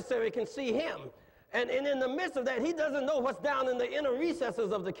so-called adversary can see him. And in the midst of that, he doesn't know what's down in the inner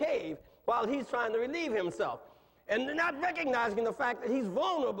recesses of the cave while he's trying to relieve himself. And not recognizing the fact that he's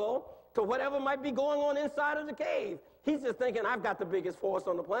vulnerable to whatever might be going on inside of the cave. He's just thinking, I've got the biggest force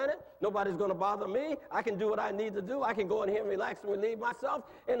on the planet. Nobody's going to bother me. I can do what I need to do. I can go in here and relax and relieve myself.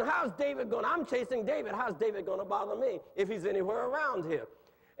 And how's David going? I'm chasing David. How's David going to bother me if he's anywhere around here?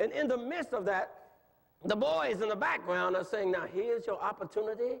 And in the midst of that, the boys in the background are saying, now here's your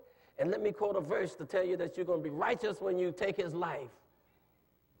opportunity. And let me quote a verse to tell you that you're going to be righteous when you take his life.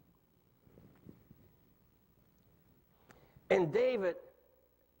 And David,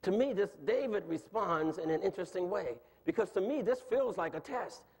 to me, David responds in an interesting way. Because to me, this feels like a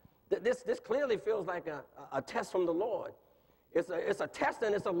test. This clearly feels like a test from the Lord. It's a test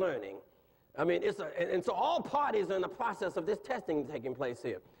and it's a learning. I mean, and so all parties are in the process of this testing taking place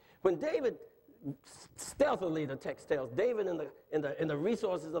here. When David stealthily, the text tells, David in the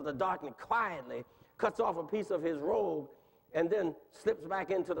resources of the darkness quietly cuts off a piece of his robe and then slips back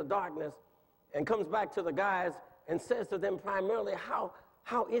into the darkness and comes back to the guys and says to them primarily, how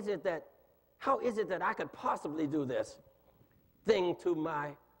is it that I could possibly do this thing to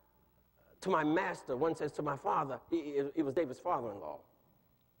my master? One says to my father. He was David's father-in-law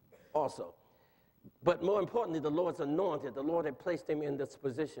also. But more importantly, the Lord's anointed. The Lord had placed him in this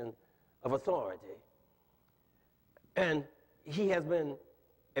position of authority. And he has been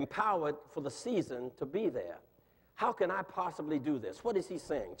empowered for the season to be there. How can I possibly do this? What is he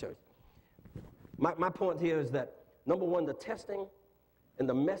saying, church? My point here is that, number one, the testing and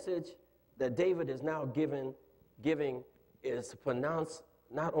the message that David is now giving is to pronounce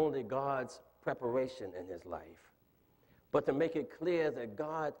not only God's preparation in his life, but to make it clear that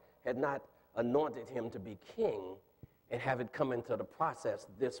God had not anointed him to be king and have it come into the process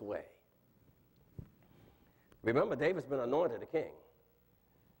this way. Remember, David's been anointed a king.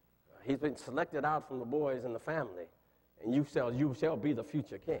 He's been selected out from the boys in the family, and you shall be the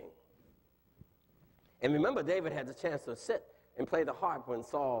future king. And remember, David had the chance to sit and play the harp when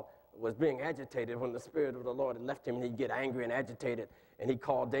Saul was being agitated, when the Spirit of the Lord had left him, and he'd get angry and agitated, and he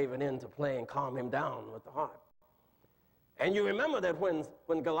called David in to play and calm him down with the harp. And you remember that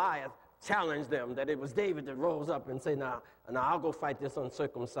when Goliath challenged them, that it was David that rose up and said, now I'll go fight this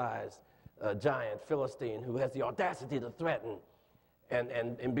uncircumcised giant Philistine who has the audacity to threaten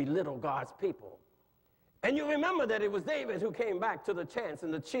and belittle God's people. And you remember that it was David who came back to the chants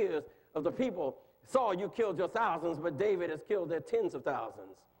and the cheers of the people. Saul, you killed your thousands, but David has killed their tens of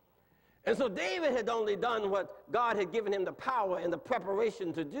thousands. And so David had only done what God had given him the power and the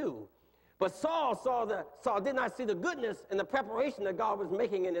preparation to do. But Saul did not see the goodness and the preparation that God was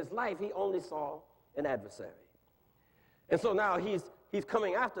making in his life. He only saw an adversary. And so now he's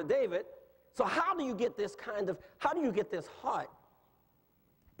coming after David. So how do you get this heart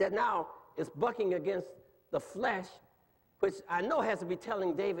that now is bucking against the flesh, which I know has to be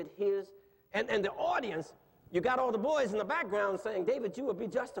telling David and the audience, you got all the boys in the background saying, David, you will be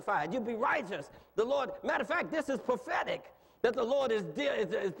justified. You'll be righteous. The Lord, matter of fact, this is prophetic, that the Lord has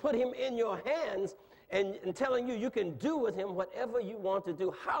put him in your hands and telling you can do with him whatever you want to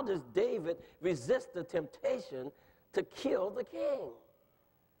do. How does David resist the temptation to kill the king?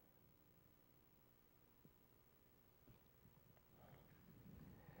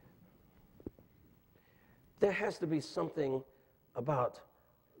 There has to be something about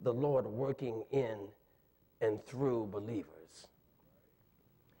the Lord working in and through believers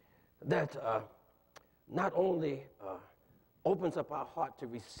that not only opens up our heart to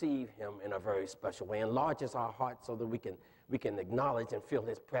receive him in a very special way, enlarges our heart so that we can acknowledge and feel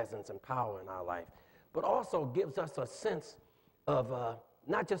his presence and power in our life, but also gives us a sense of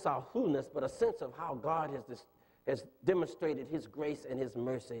not just our wholeness, but a sense of how God has demonstrated his grace and his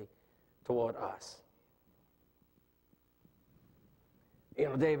mercy toward us. You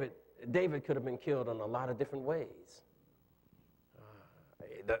know, David could have been killed in a lot of different ways.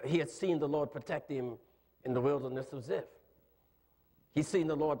 He had seen the Lord protect him in the wilderness of Ziph. He's seen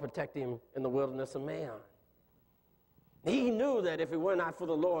the Lord protect him in the wilderness of Maon. He knew that if it were not for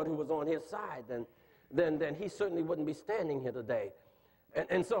the Lord who was on his side, then he certainly wouldn't be standing here today.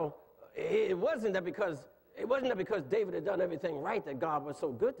 And so it wasn't that because David had done everything right that God was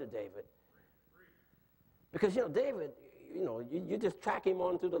so good to David. Because, David, you just track him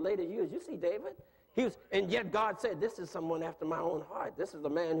on through the later years. You see David. And yet God said, this is someone after my own heart. This is a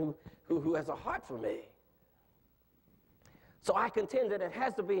man who has a heart for me. So I contend that it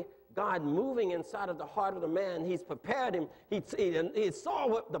has to be God moving inside of the heart of the man. He's prepared him. He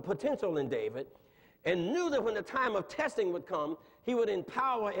saw the potential in David and knew that when the time of testing would come, he would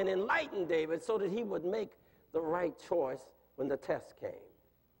empower and enlighten David so that he would make the right choice when the test came.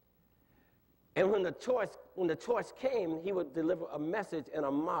 And when the choice came, he would deliver a message and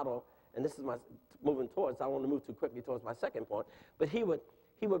a model. And this is I don't want to move too quickly towards my second point, but he would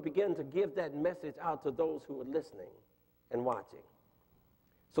begin to give that message out to those who were listening and watching.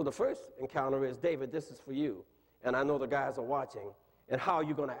 So the first encounter is, David, this is for you. And I know the guys are watching. And how are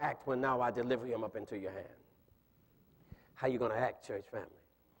you going to act when now I deliver him up into your hand? How are you going to act, church family?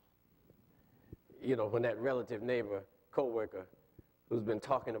 When that relative, neighbor, co-worker who's been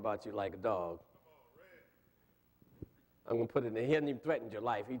talking about you like a dog, I'm going to put it in, he hasn't even threatened your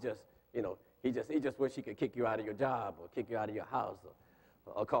life. He just wish he could kick you out of your job or kick you out of your house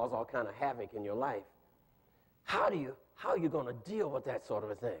or cause all kind of havoc in your life. How are you going to deal with that sort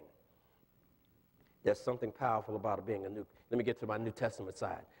of a thing? There's something powerful about it being let me get to my New Testament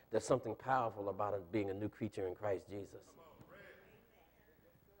side. There's something powerful about it being a new creature in Christ Jesus.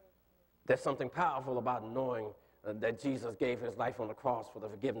 There's something powerful about knowing that Jesus gave his life on the cross for the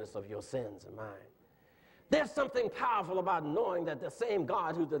forgiveness of your sins and mine. There's something powerful about knowing that the same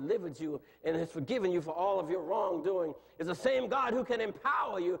God who delivered you and has forgiven you for all of your wrongdoing is the same God who can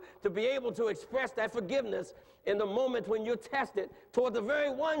empower you to be able to express that forgiveness in the moment when you're tested toward the very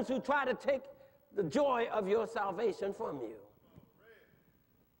ones who try to take the joy of your salvation from you.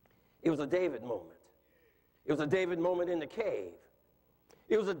 It was a David moment. It was a David moment in the cave.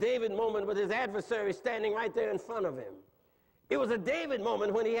 It was a David moment with his adversary standing right there in front of him. It was a David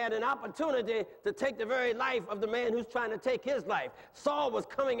moment when he had an opportunity to take the very life of the man who's trying to take his life. Saul was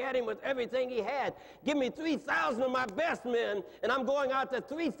coming at him with everything he had. Give me 3,000 of my best men, and I'm going out to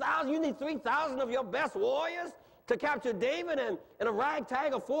 3,000. You need 3,000 of your best warriors to capture David and a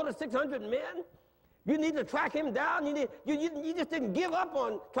ragtag of 400 to 600 men? You need to track him down. You just didn't give up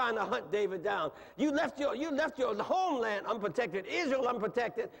on trying to hunt David down. You left your homeland unprotected, Israel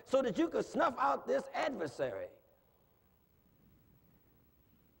unprotected, so that you could snuff out this adversary.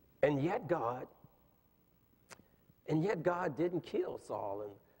 And yet God didn't kill Saul.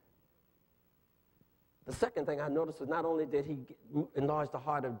 And the second thing I noticed was not only did he enlarge the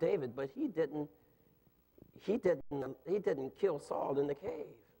heart of David, but he didn't kill Saul in the cave.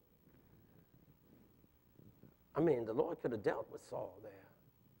 I mean, the Lord could have dealt with Saul there.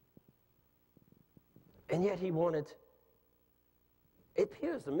 And yet he wanted, it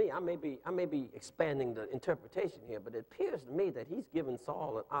appears to me, I may be expanding the interpretation here, but it appears to me that he's given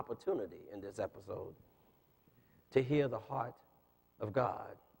Saul an opportunity in this episode to hear the heart of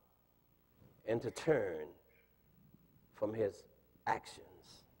God and to turn from his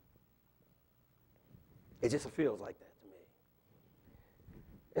actions. It just feels like that to me.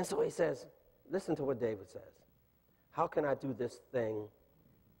 And so he says, listen to what David says. How can I do this thing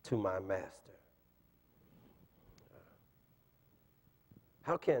to my master?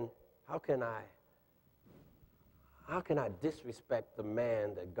 How can I disrespect the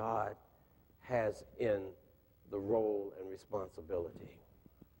man that God has in the role and responsibility?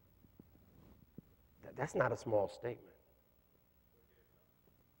 That's not a small statement.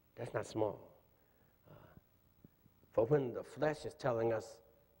 That's not small. For when the flesh is telling us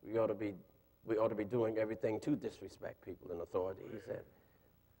we ought to be doing everything to disrespect people in authority, he said,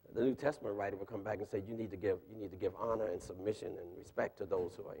 the New Testament writer will come back and say, you need to give honor and submission and respect to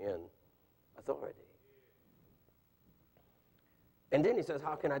those who are in authority. And then he says,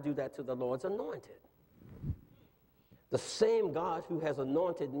 how can I do that to the Lord's anointed? The same God who has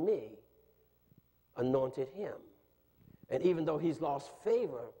anointed me, anointed him. And even though he's lost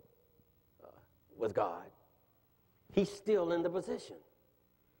favor with God, he's still in the position.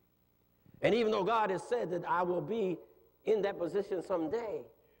 And even though God has said that I will be in that position someday,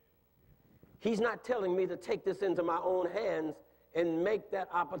 he's not telling me to take this into my own hands and make that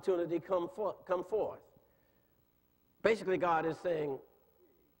opportunity come forth. Basically, God is saying,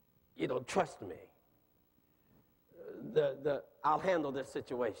 trust me. I'll handle this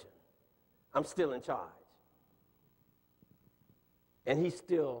situation. I'm still in charge. And he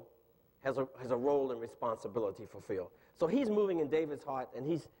still has a role and responsibility to fulfill. So he's moving in David's heart, and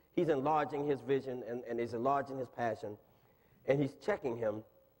he's enlarging his vision, and he's enlarging his passion. And he's checking him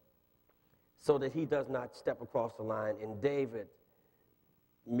so that he does not step across the line. And David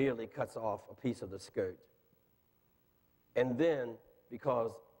merely cuts off a piece of the skirt. And then,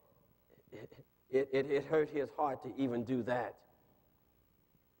 because it hurt his heart to even do that,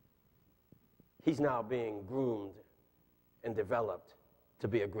 he's now being groomed and developed to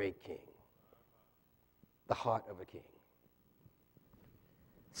be a great king. The heart of a king.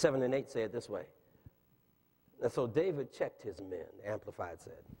 7 and 8 say it this way. And so David checked his men, the Amplified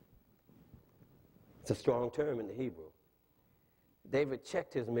said. It's a strong term in the Hebrew. David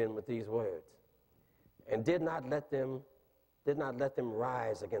checked his men with these words and did not let them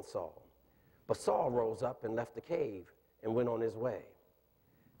rise against Saul. But Saul rose up and left the cave and went on his way.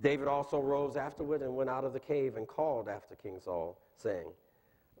 David also rose afterward and went out of the cave and called after King Saul, saying,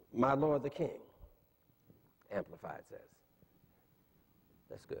 "My lord the king," Amplified says.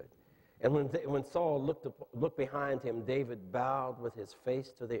 That's good. And when Saul looked behind him, David bowed with his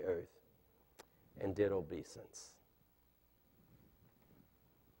face to the earth and did obeisance.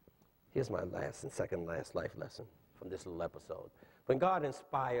 Here's my second last life lesson from this little episode. When God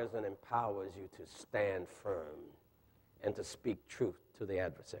inspires and empowers you to stand firm and to speak truth to the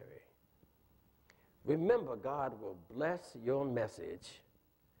adversary, remember God will bless your message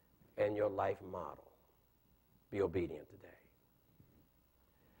and your life model. Be obedient today.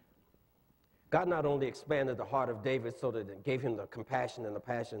 God not only expanded the heart of David so that it gave him the compassion and the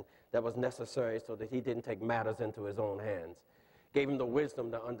passion that was necessary so that he didn't take matters into his own hands, gave him the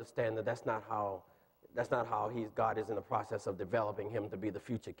wisdom to understand that that's not how God is in the process of developing him to be the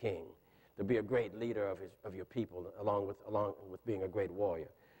future king, to be a great leader of your people, along with being a great warrior.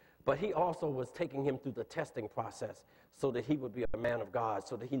 But he also was taking him through the testing process so that he would be a man of God,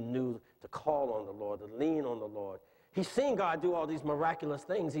 so that he knew to call on the Lord, to lean on the Lord. He's seen God do all these miraculous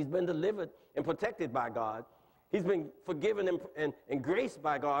things. He's been delivered and protected by God. He's been forgiven and graced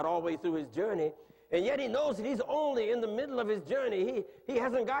by God all the way through his journey. And yet he knows that he's only in the middle of his journey. He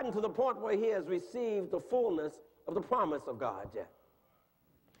hasn't gotten to the point where he has received the fullness of the promise of God yet.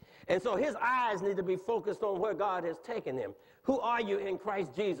 And so his eyes need to be focused on where God has taken him. Who are you in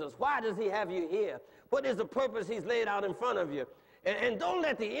Christ Jesus? Why does he have you here? What is the purpose he's laid out in front of you? And don't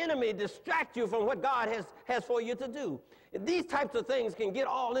let the enemy distract you from what God has for you to do. These types of things can get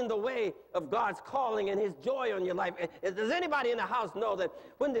all in the way of God's calling and his joy on your life. Does anybody in the house know that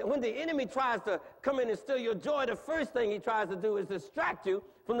when the enemy tries to come in and steal your joy, the first thing he tries to do is distract you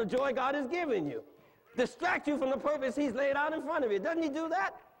from the joy God has given you? Distract you from the purpose he's laid out in front of you. Doesn't he do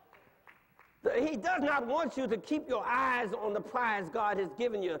that? He does not want you to keep your eyes on the prize God has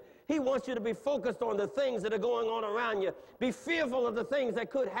given you. He wants you to be focused on the things that are going on around you. Be fearful of the things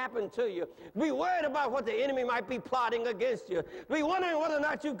that could happen to you. Be worried about what the enemy might be plotting against you. Be wondering whether or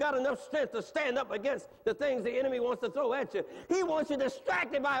not you've got enough strength to stand up against the things the enemy wants to throw at you. He wants you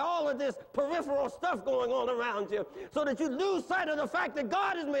distracted by all of this peripheral stuff going on around you so that you lose sight of the fact that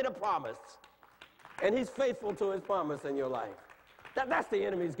God has made a promise. And he's faithful to his promise in your life. That's the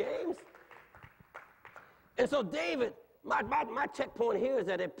enemy's games. And so David, my checkpoint here is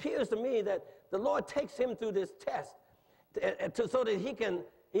that it appears to me that the Lord takes him through this test so that he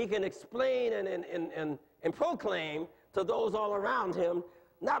can explain and proclaim to those all around him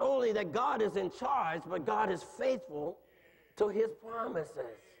not only that God is in charge, but God is faithful to his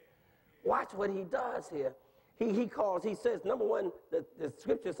promises. Watch what he does here. He says, number one, the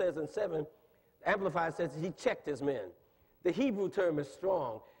scripture says in 7, Amplified says he checked his men. The Hebrew term is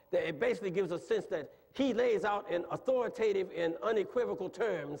strong. It basically gives a sense that he lays out in authoritative and unequivocal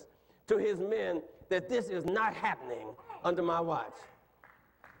terms to his men that this is not happening under my watch.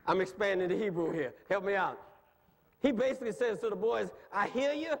 I'm expanding the Hebrew here. Help me out. He basically says to the boys, I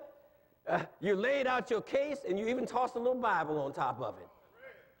hear you. You laid out your case, and you even tossed a little Bible on top of it.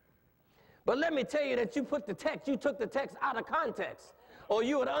 But let me tell you that you took the text out of context, or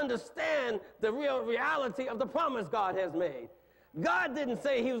you would understand the real reality of the promise God has made. God didn't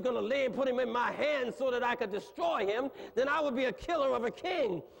say he was going to put him in my hands so that I could destroy him. Then I would be a killer of a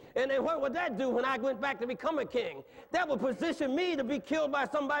king. And then what would that do when I went back to become a king? That would position me to be killed by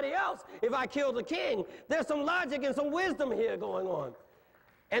somebody else if I killed the king. There's some logic and some wisdom here going on.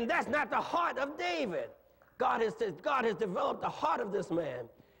 And that's not the heart of David. God has developed the heart of this man.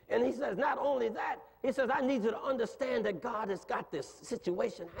 And he says, not only that, he says, I need you to understand that God has got this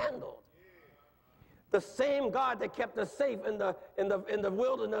situation handled. The same God that kept us safe in the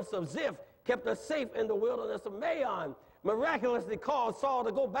wilderness of Ziph kept us safe in the wilderness of Maon, miraculously caused Saul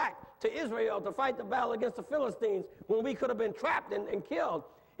to go back to Israel to fight the battle against the Philistines when we could have been trapped and killed.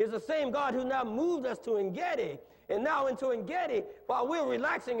 is the same God who now moved us to En-Gedi. And now into En-Gedi, while we're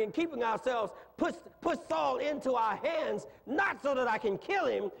relaxing and keeping ourselves, put Saul into our hands, not so that I can kill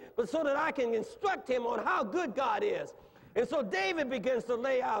him, but so that I can instruct him on how good God is. And so David begins to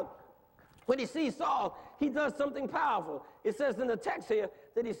lay out, when he sees Saul, he does something powerful. It says in the text here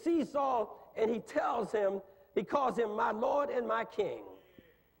that he sees Saul and he tells him, he calls him my Lord and my King.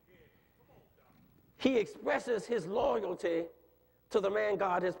 He expresses his loyalty to the man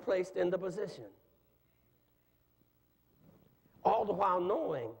God has placed in the position, all the while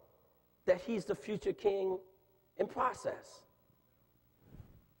knowing that he's the future king in process.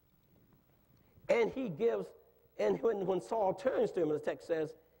 And he gives, and when Saul turns to him, the text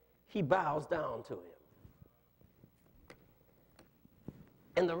says, he bows down to him.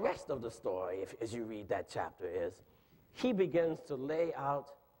 And the rest of the story, as you read that chapter, is he begins to lay out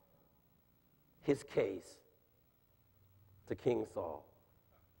his case to King Saul.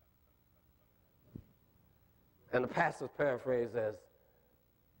 And the pastor's paraphrase as,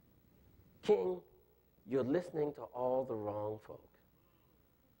 King, you're listening to all the wrong folk.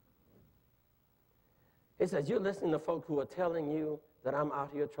 It says, you're listening to folk who are telling you that I'm out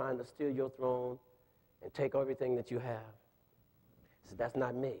here trying to steal your throne and take everything that you have. He said, that's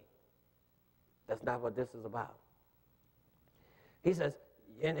not me. That's not what this is about. He says,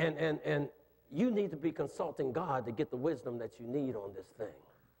 and you need to be consulting God to get the wisdom that you need on this thing.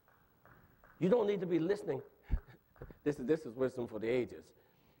 You don't need to be listening. This is wisdom for the ages.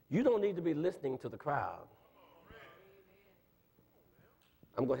 You don't need to be listening to the crowd.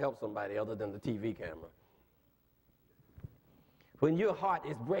 I'm going to help somebody other than the TV camera. When your heart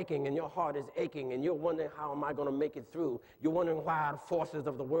is breaking and your heart is aching and you're wondering, how am I going to make it through? You're wondering why the forces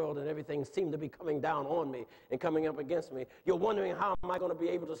of the world and everything seem to be coming down on me and coming up against me. You're wondering, how am I going to be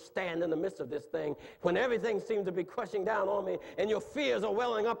able to stand in the midst of this thing when everything seems to be crushing down on me and your fears are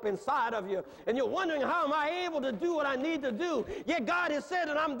welling up inside of you. And you're wondering, how am I able to do what I need to do? Yet God has said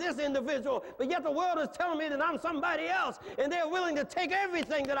that I'm this individual, but yet the world is telling me that I'm somebody else, and they're willing to take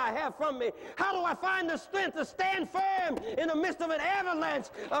everything that I have from me. How do I find the strength to stand firm in the midst of an avalanche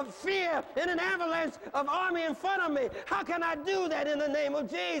of fear and an avalanche of army in front of me? How can I do that in the name of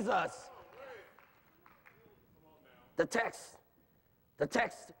Jesus? The text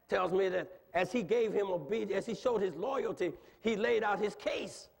tells me that as he gave him obedience, as he showed his loyalty, he laid out his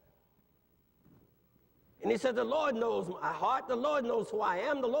case. And he said, the Lord knows my heart. The Lord knows who I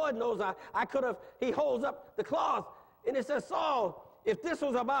am. The Lord knows I could have, he holds up the cloth. And he says, Saul, if this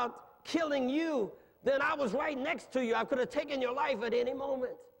was about killing you, then I was right next to you. I could have taken your life at any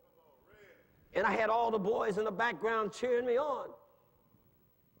moment. And I had all the boys in the background cheering me on.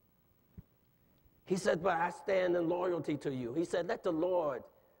 He said, but I stand in loyalty to you. He said, let the Lord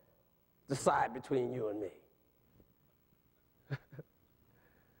decide between you and me.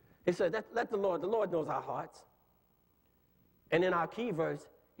 He said, let the Lord knows our hearts. And in our key verse,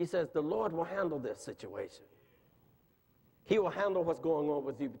 he says, the Lord will handle this situation. He will handle what's going on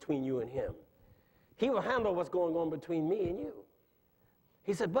with you, between you and him. He will handle what's going on between me and you.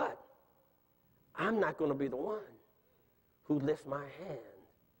 He said, but I'm not going to be the one who lifts my hand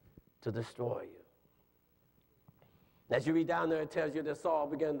to destroy you. As you read down there, it tells you that Saul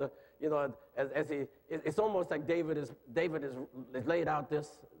began to, it's almost like David has laid out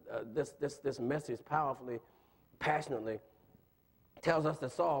this message powerfully, passionately. It tells us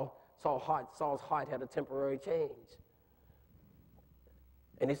that Saul's heart had a temporary change.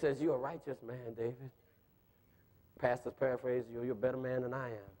 And he says, you're a righteous man, David. Pastor's paraphrase, you're a better man than I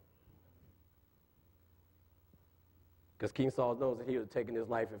am. Because King Saul knows that he would have taken his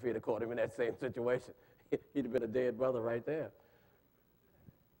life if he'd have caught him in that same situation. He'd have been a dead brother right there.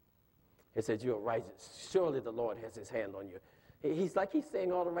 He said, you're righteous. Surely the Lord has his hand on you. He's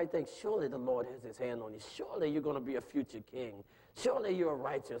saying all the right things. Surely the Lord has his hand on you. Surely you're going to be a future king. Surely you're a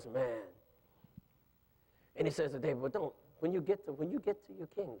righteous man. And he says to David, but when you get to your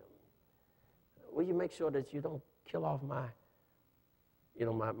kingdom, will you make sure that you don't kill off my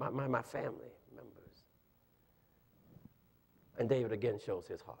family members? And David again shows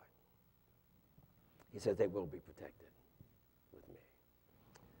his heart. He says they will be protected with me.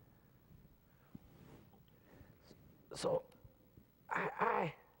 So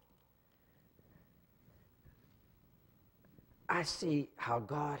I see how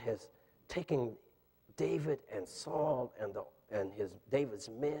God has taken David and Saul and David's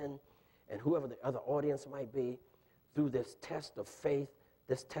men and whoever the other audience might be through this test of faith,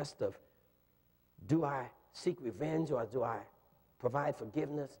 this test of, do I seek revenge or do I provide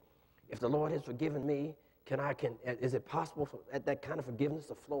forgiveness? If the Lord has forgiven me, is it possible for that kind of forgiveness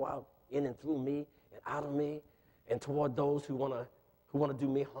to flow out in and through me and out of me and toward those who who want to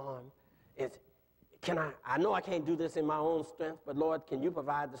do me harm. I know I can't do this in my own strength, but Lord, can you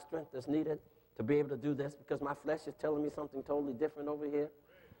provide the strength that's needed to be able to do this? Because my flesh is telling me something totally different over here.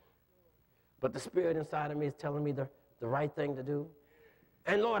 But the Spirit inside of me is telling me the right thing to do.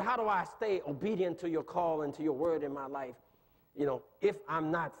 And Lord, how do I stay obedient to your call and to your word in my life? You know, if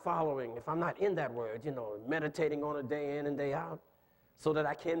I'm not following, if I'm not in that word, you know, meditating on it day in and day out, so that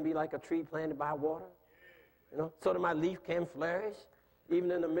I can be like a tree planted by water, you know, so that my leaf can flourish,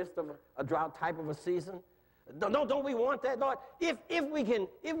 even in the midst of a drought type of a season. Don't we want that, Lord? If we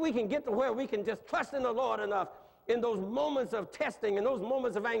can get to where we can just trust in the Lord enough in those moments of testing, in those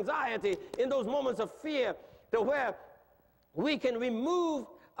moments of anxiety, in those moments of fear, to where we can remove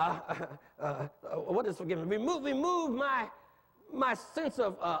what is forgiveness? Remove my sense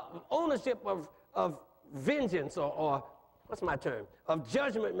of ownership of vengeance or what's my term? Of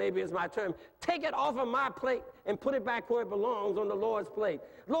judgment, maybe is my term. Take it off of my plate and put it back where it belongs, on the Lord's plate.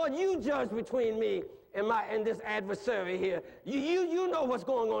 Lord, you judge between me and this adversary here. You know what's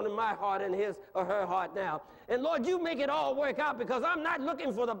going on in my heart and his or her heart now. And Lord, you make it all work out, because I'm not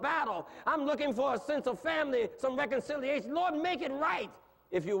looking for the battle. I'm looking for a sense of family, some reconciliation. Lord, make it right,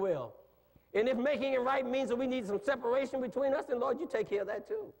 if you will. And if making it right means that we need some separation between us, then Lord, you take care of that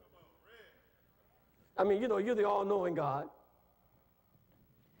too. I mean, you know, you're the all-knowing God.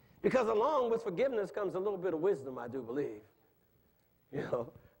 Because along with forgiveness comes a little bit of wisdom, I do believe. You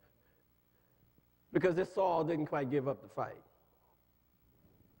know, because this Saul didn't quite give up the fight.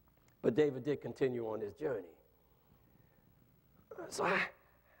 But David did continue on his journey. So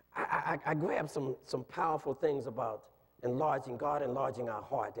I grabbed some powerful things about God enlarging our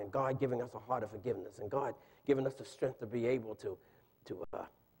heart, and God giving us a heart of forgiveness, and God giving us the strength to be able to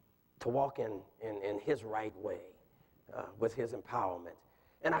walk in his right way with his empowerment.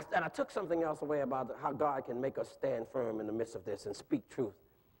 And I took something else away about how God can make us stand firm in the midst of this and speak truth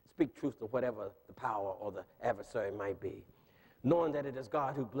to whatever the power or the adversary might be, knowing that it is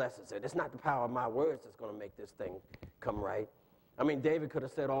God who blesses it. It's not the power of my words that's going to make this thing come right. I mean, David could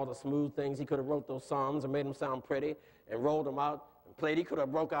have said all the smooth things. He could have wrote those psalms and made them sound pretty and rolled them out and played. He could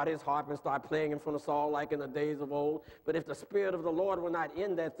have broke out his harp and started playing in front of Saul like in the days of old. But if the Spirit of the Lord were not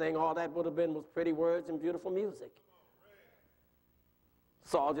in that thing, all that would have been was pretty words and beautiful music.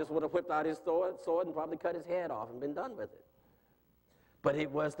 Saul just would have whipped out his sword and probably cut his head off and been done with it. But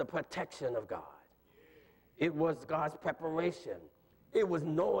it was the protection of God. It was God's preparation. It was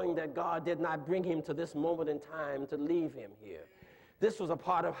knowing that God did not bring him to this moment in time to leave him here. This was a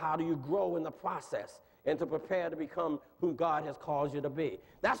part of how do you grow in the process and to prepare to become who God has called you to be.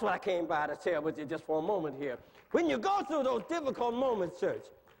 That's what I came by to share with you just for a moment here. When you go through those difficult moments, church,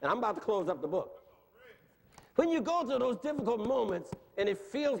 and I'm about to close up the book. When you go through those difficult moments and it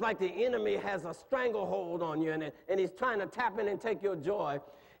feels like the enemy has a stranglehold on you and he's trying to tap in and take your joy,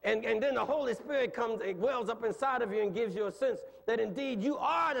 and then the Holy Spirit comes and wells up inside of you and gives you a sense that indeed you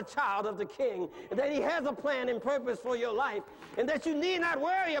are the child of the King, and that he has a plan and purpose for your life, and that you need not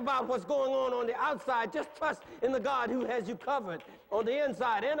worry about what's going on the outside. Just trust in the God who has you covered on the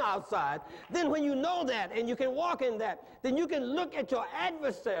inside and outside. Then when you know that and you can walk in that, then you can look at your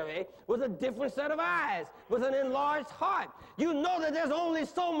adversary with a different set of eyes, with an enlarged heart. You know that there's only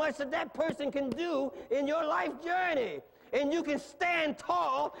so much that person can do in your life journey. And you can stand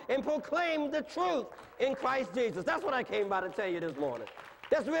tall and proclaim the truth in Christ Jesus. That's what I came by to tell you this morning.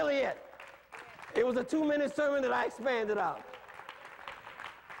 That's really it. It was a 2-minute sermon that I expanded out.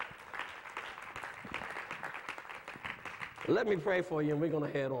 Let me pray for you, and we're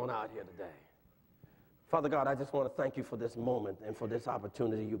going to head on out here today. Father God, I just want to thank you for this moment and for this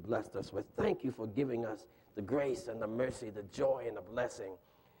opportunity you blessed us with. Thank you for giving us the grace and the mercy, the joy and the blessing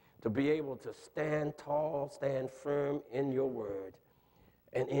to be able to stand tall, stand firm in your word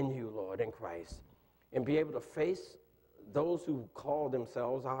and in you, Lord, in Christ, and be able to face those who call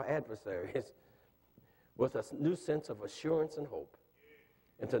themselves our adversaries with a new sense of assurance and hope,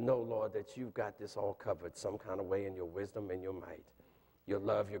 and to know, Lord, that you've got this all covered some kind of way in your wisdom and your might, your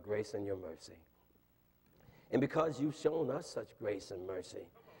love, your grace, and your mercy. And because you've shown us such grace and mercy,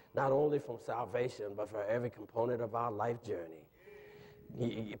 not only from salvation, but for every component of our life journey,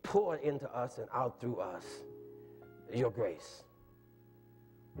 you pour into us and out through us your grace,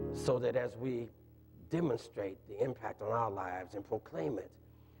 so that as we demonstrate the impact on our lives and proclaim it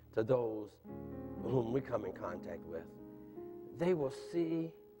to those whom we come in contact with, they will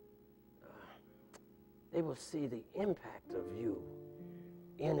see the impact of you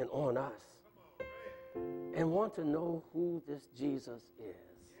in and on us, and want to know who this Jesus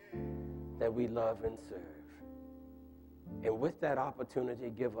is that we love and serve. And with that opportunity,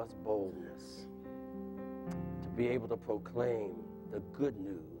 give us boldness to be able to proclaim the good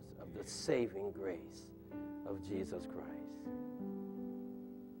news of the saving grace of Jesus Christ.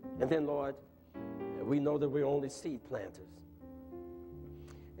 And then, Lord, we know that we're only seed planters.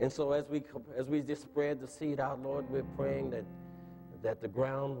 And so as we just spread the seed out, Lord, we're praying that the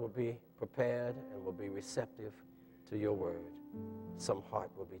ground will be prepared and will be receptive to your word. Some heart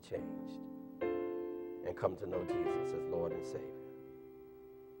will be changed and come to know Jesus as Lord and Savior.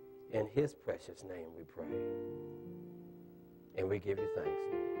 In his precious name we pray. And we give you thanks,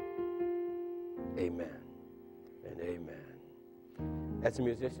 Lord. Amen and amen. As the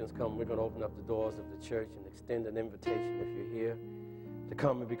musicians come, we're going to open up the doors of the church and extend an invitation, if you're here, to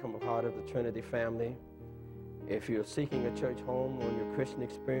come and become a part of the Trinity family. If you're seeking a church home on your Christian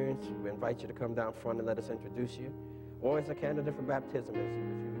experience, we invite you to come down front and let us introduce you. Or as a candidate for baptism, if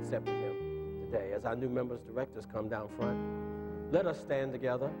you've accepted him today. As our new members, directors come down front, let us stand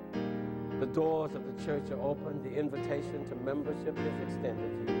together. The doors of the church are open. The invitation to membership is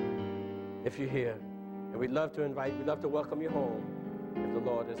extended to you. If you're here, and we'd love to welcome you home if the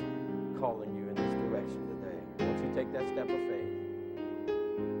Lord is calling you in this direction today. Won't you take that step of faith?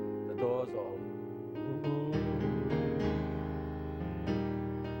 The doors are open.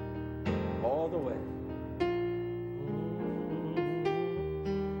 All the way.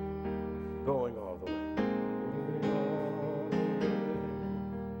 Going all the way.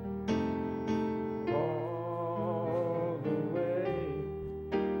 All the way.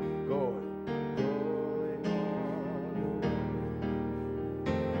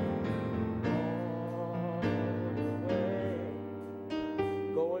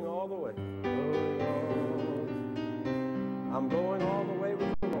 Going all the way. I'm going all the way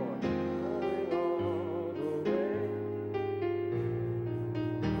with the Lord. Going all the way.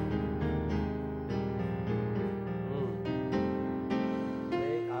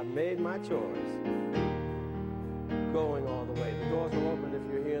 I made my choice. Going all the way. The doors are open if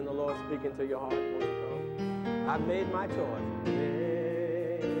you're hearing the Lord speaking to your heart. Won't you come? I made my choice.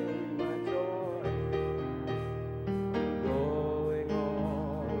 Made my choice. Going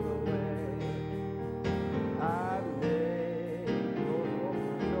all the way. I made your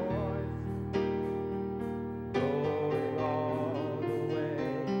choice. Going all the way.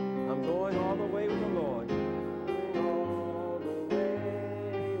 I'm going all the way with the Lord. Going all the way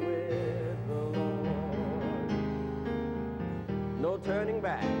with the Lord. No turning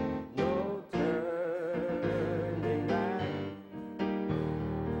back. No turning back.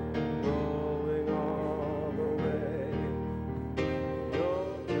 Going all the way. No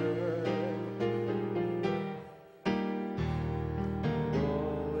turning.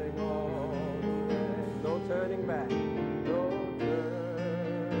 Going all the way. No turning back. No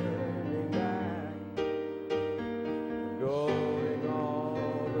turning back. Going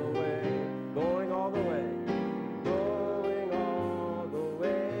all the way. Going all the way. Going all the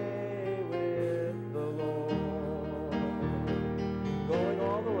way with the Lord. Going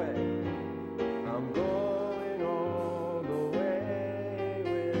all the way. I'm going all the way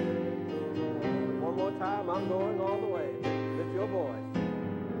with the Lord. One more time. I'm going all the way. Lift your voice.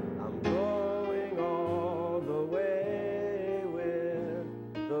 I'm going all the way with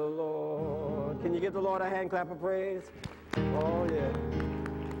the Lord. Can you give the Lord a hand clap of praise? Oh, yeah.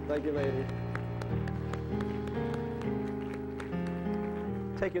 Thank you, lady.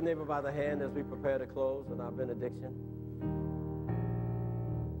 Take your neighbor by the hand as we prepare to close with our benediction.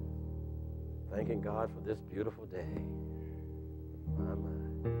 Thanking God for this beautiful day. My, my.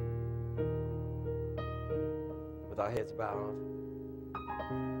 With our heads bowed,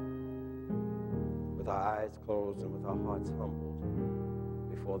 with our eyes closed, and with our hearts humbled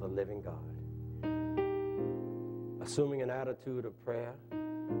before the living God. Assuming an attitude of prayer,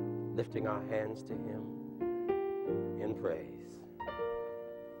 lifting our hands to him in praise.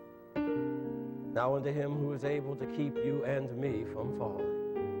 Now unto him who is able to keep you and me from falling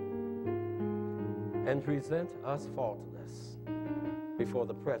and present us faultless before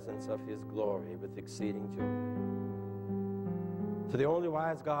the presence of his glory with exceeding joy. To the only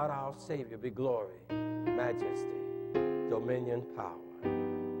wise God, our Savior, be glory, majesty, dominion, power,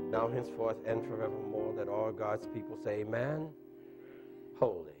 now henceforth and forevermore. Let all God's people say amen.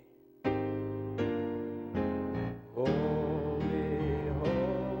 Holy.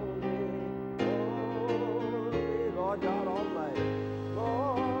 Lord God Almighty,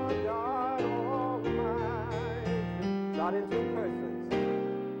 Lord God Almighty, God in two persons,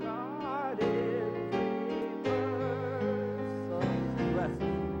 God in three persons, blessed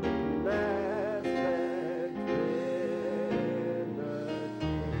Trinity.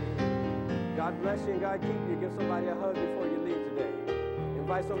 God bless you and God keep you. Give somebody a hug before you leave today.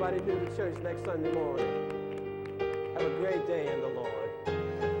 Invite somebody to the church next Sunday morning. Have a good great day in the Lord.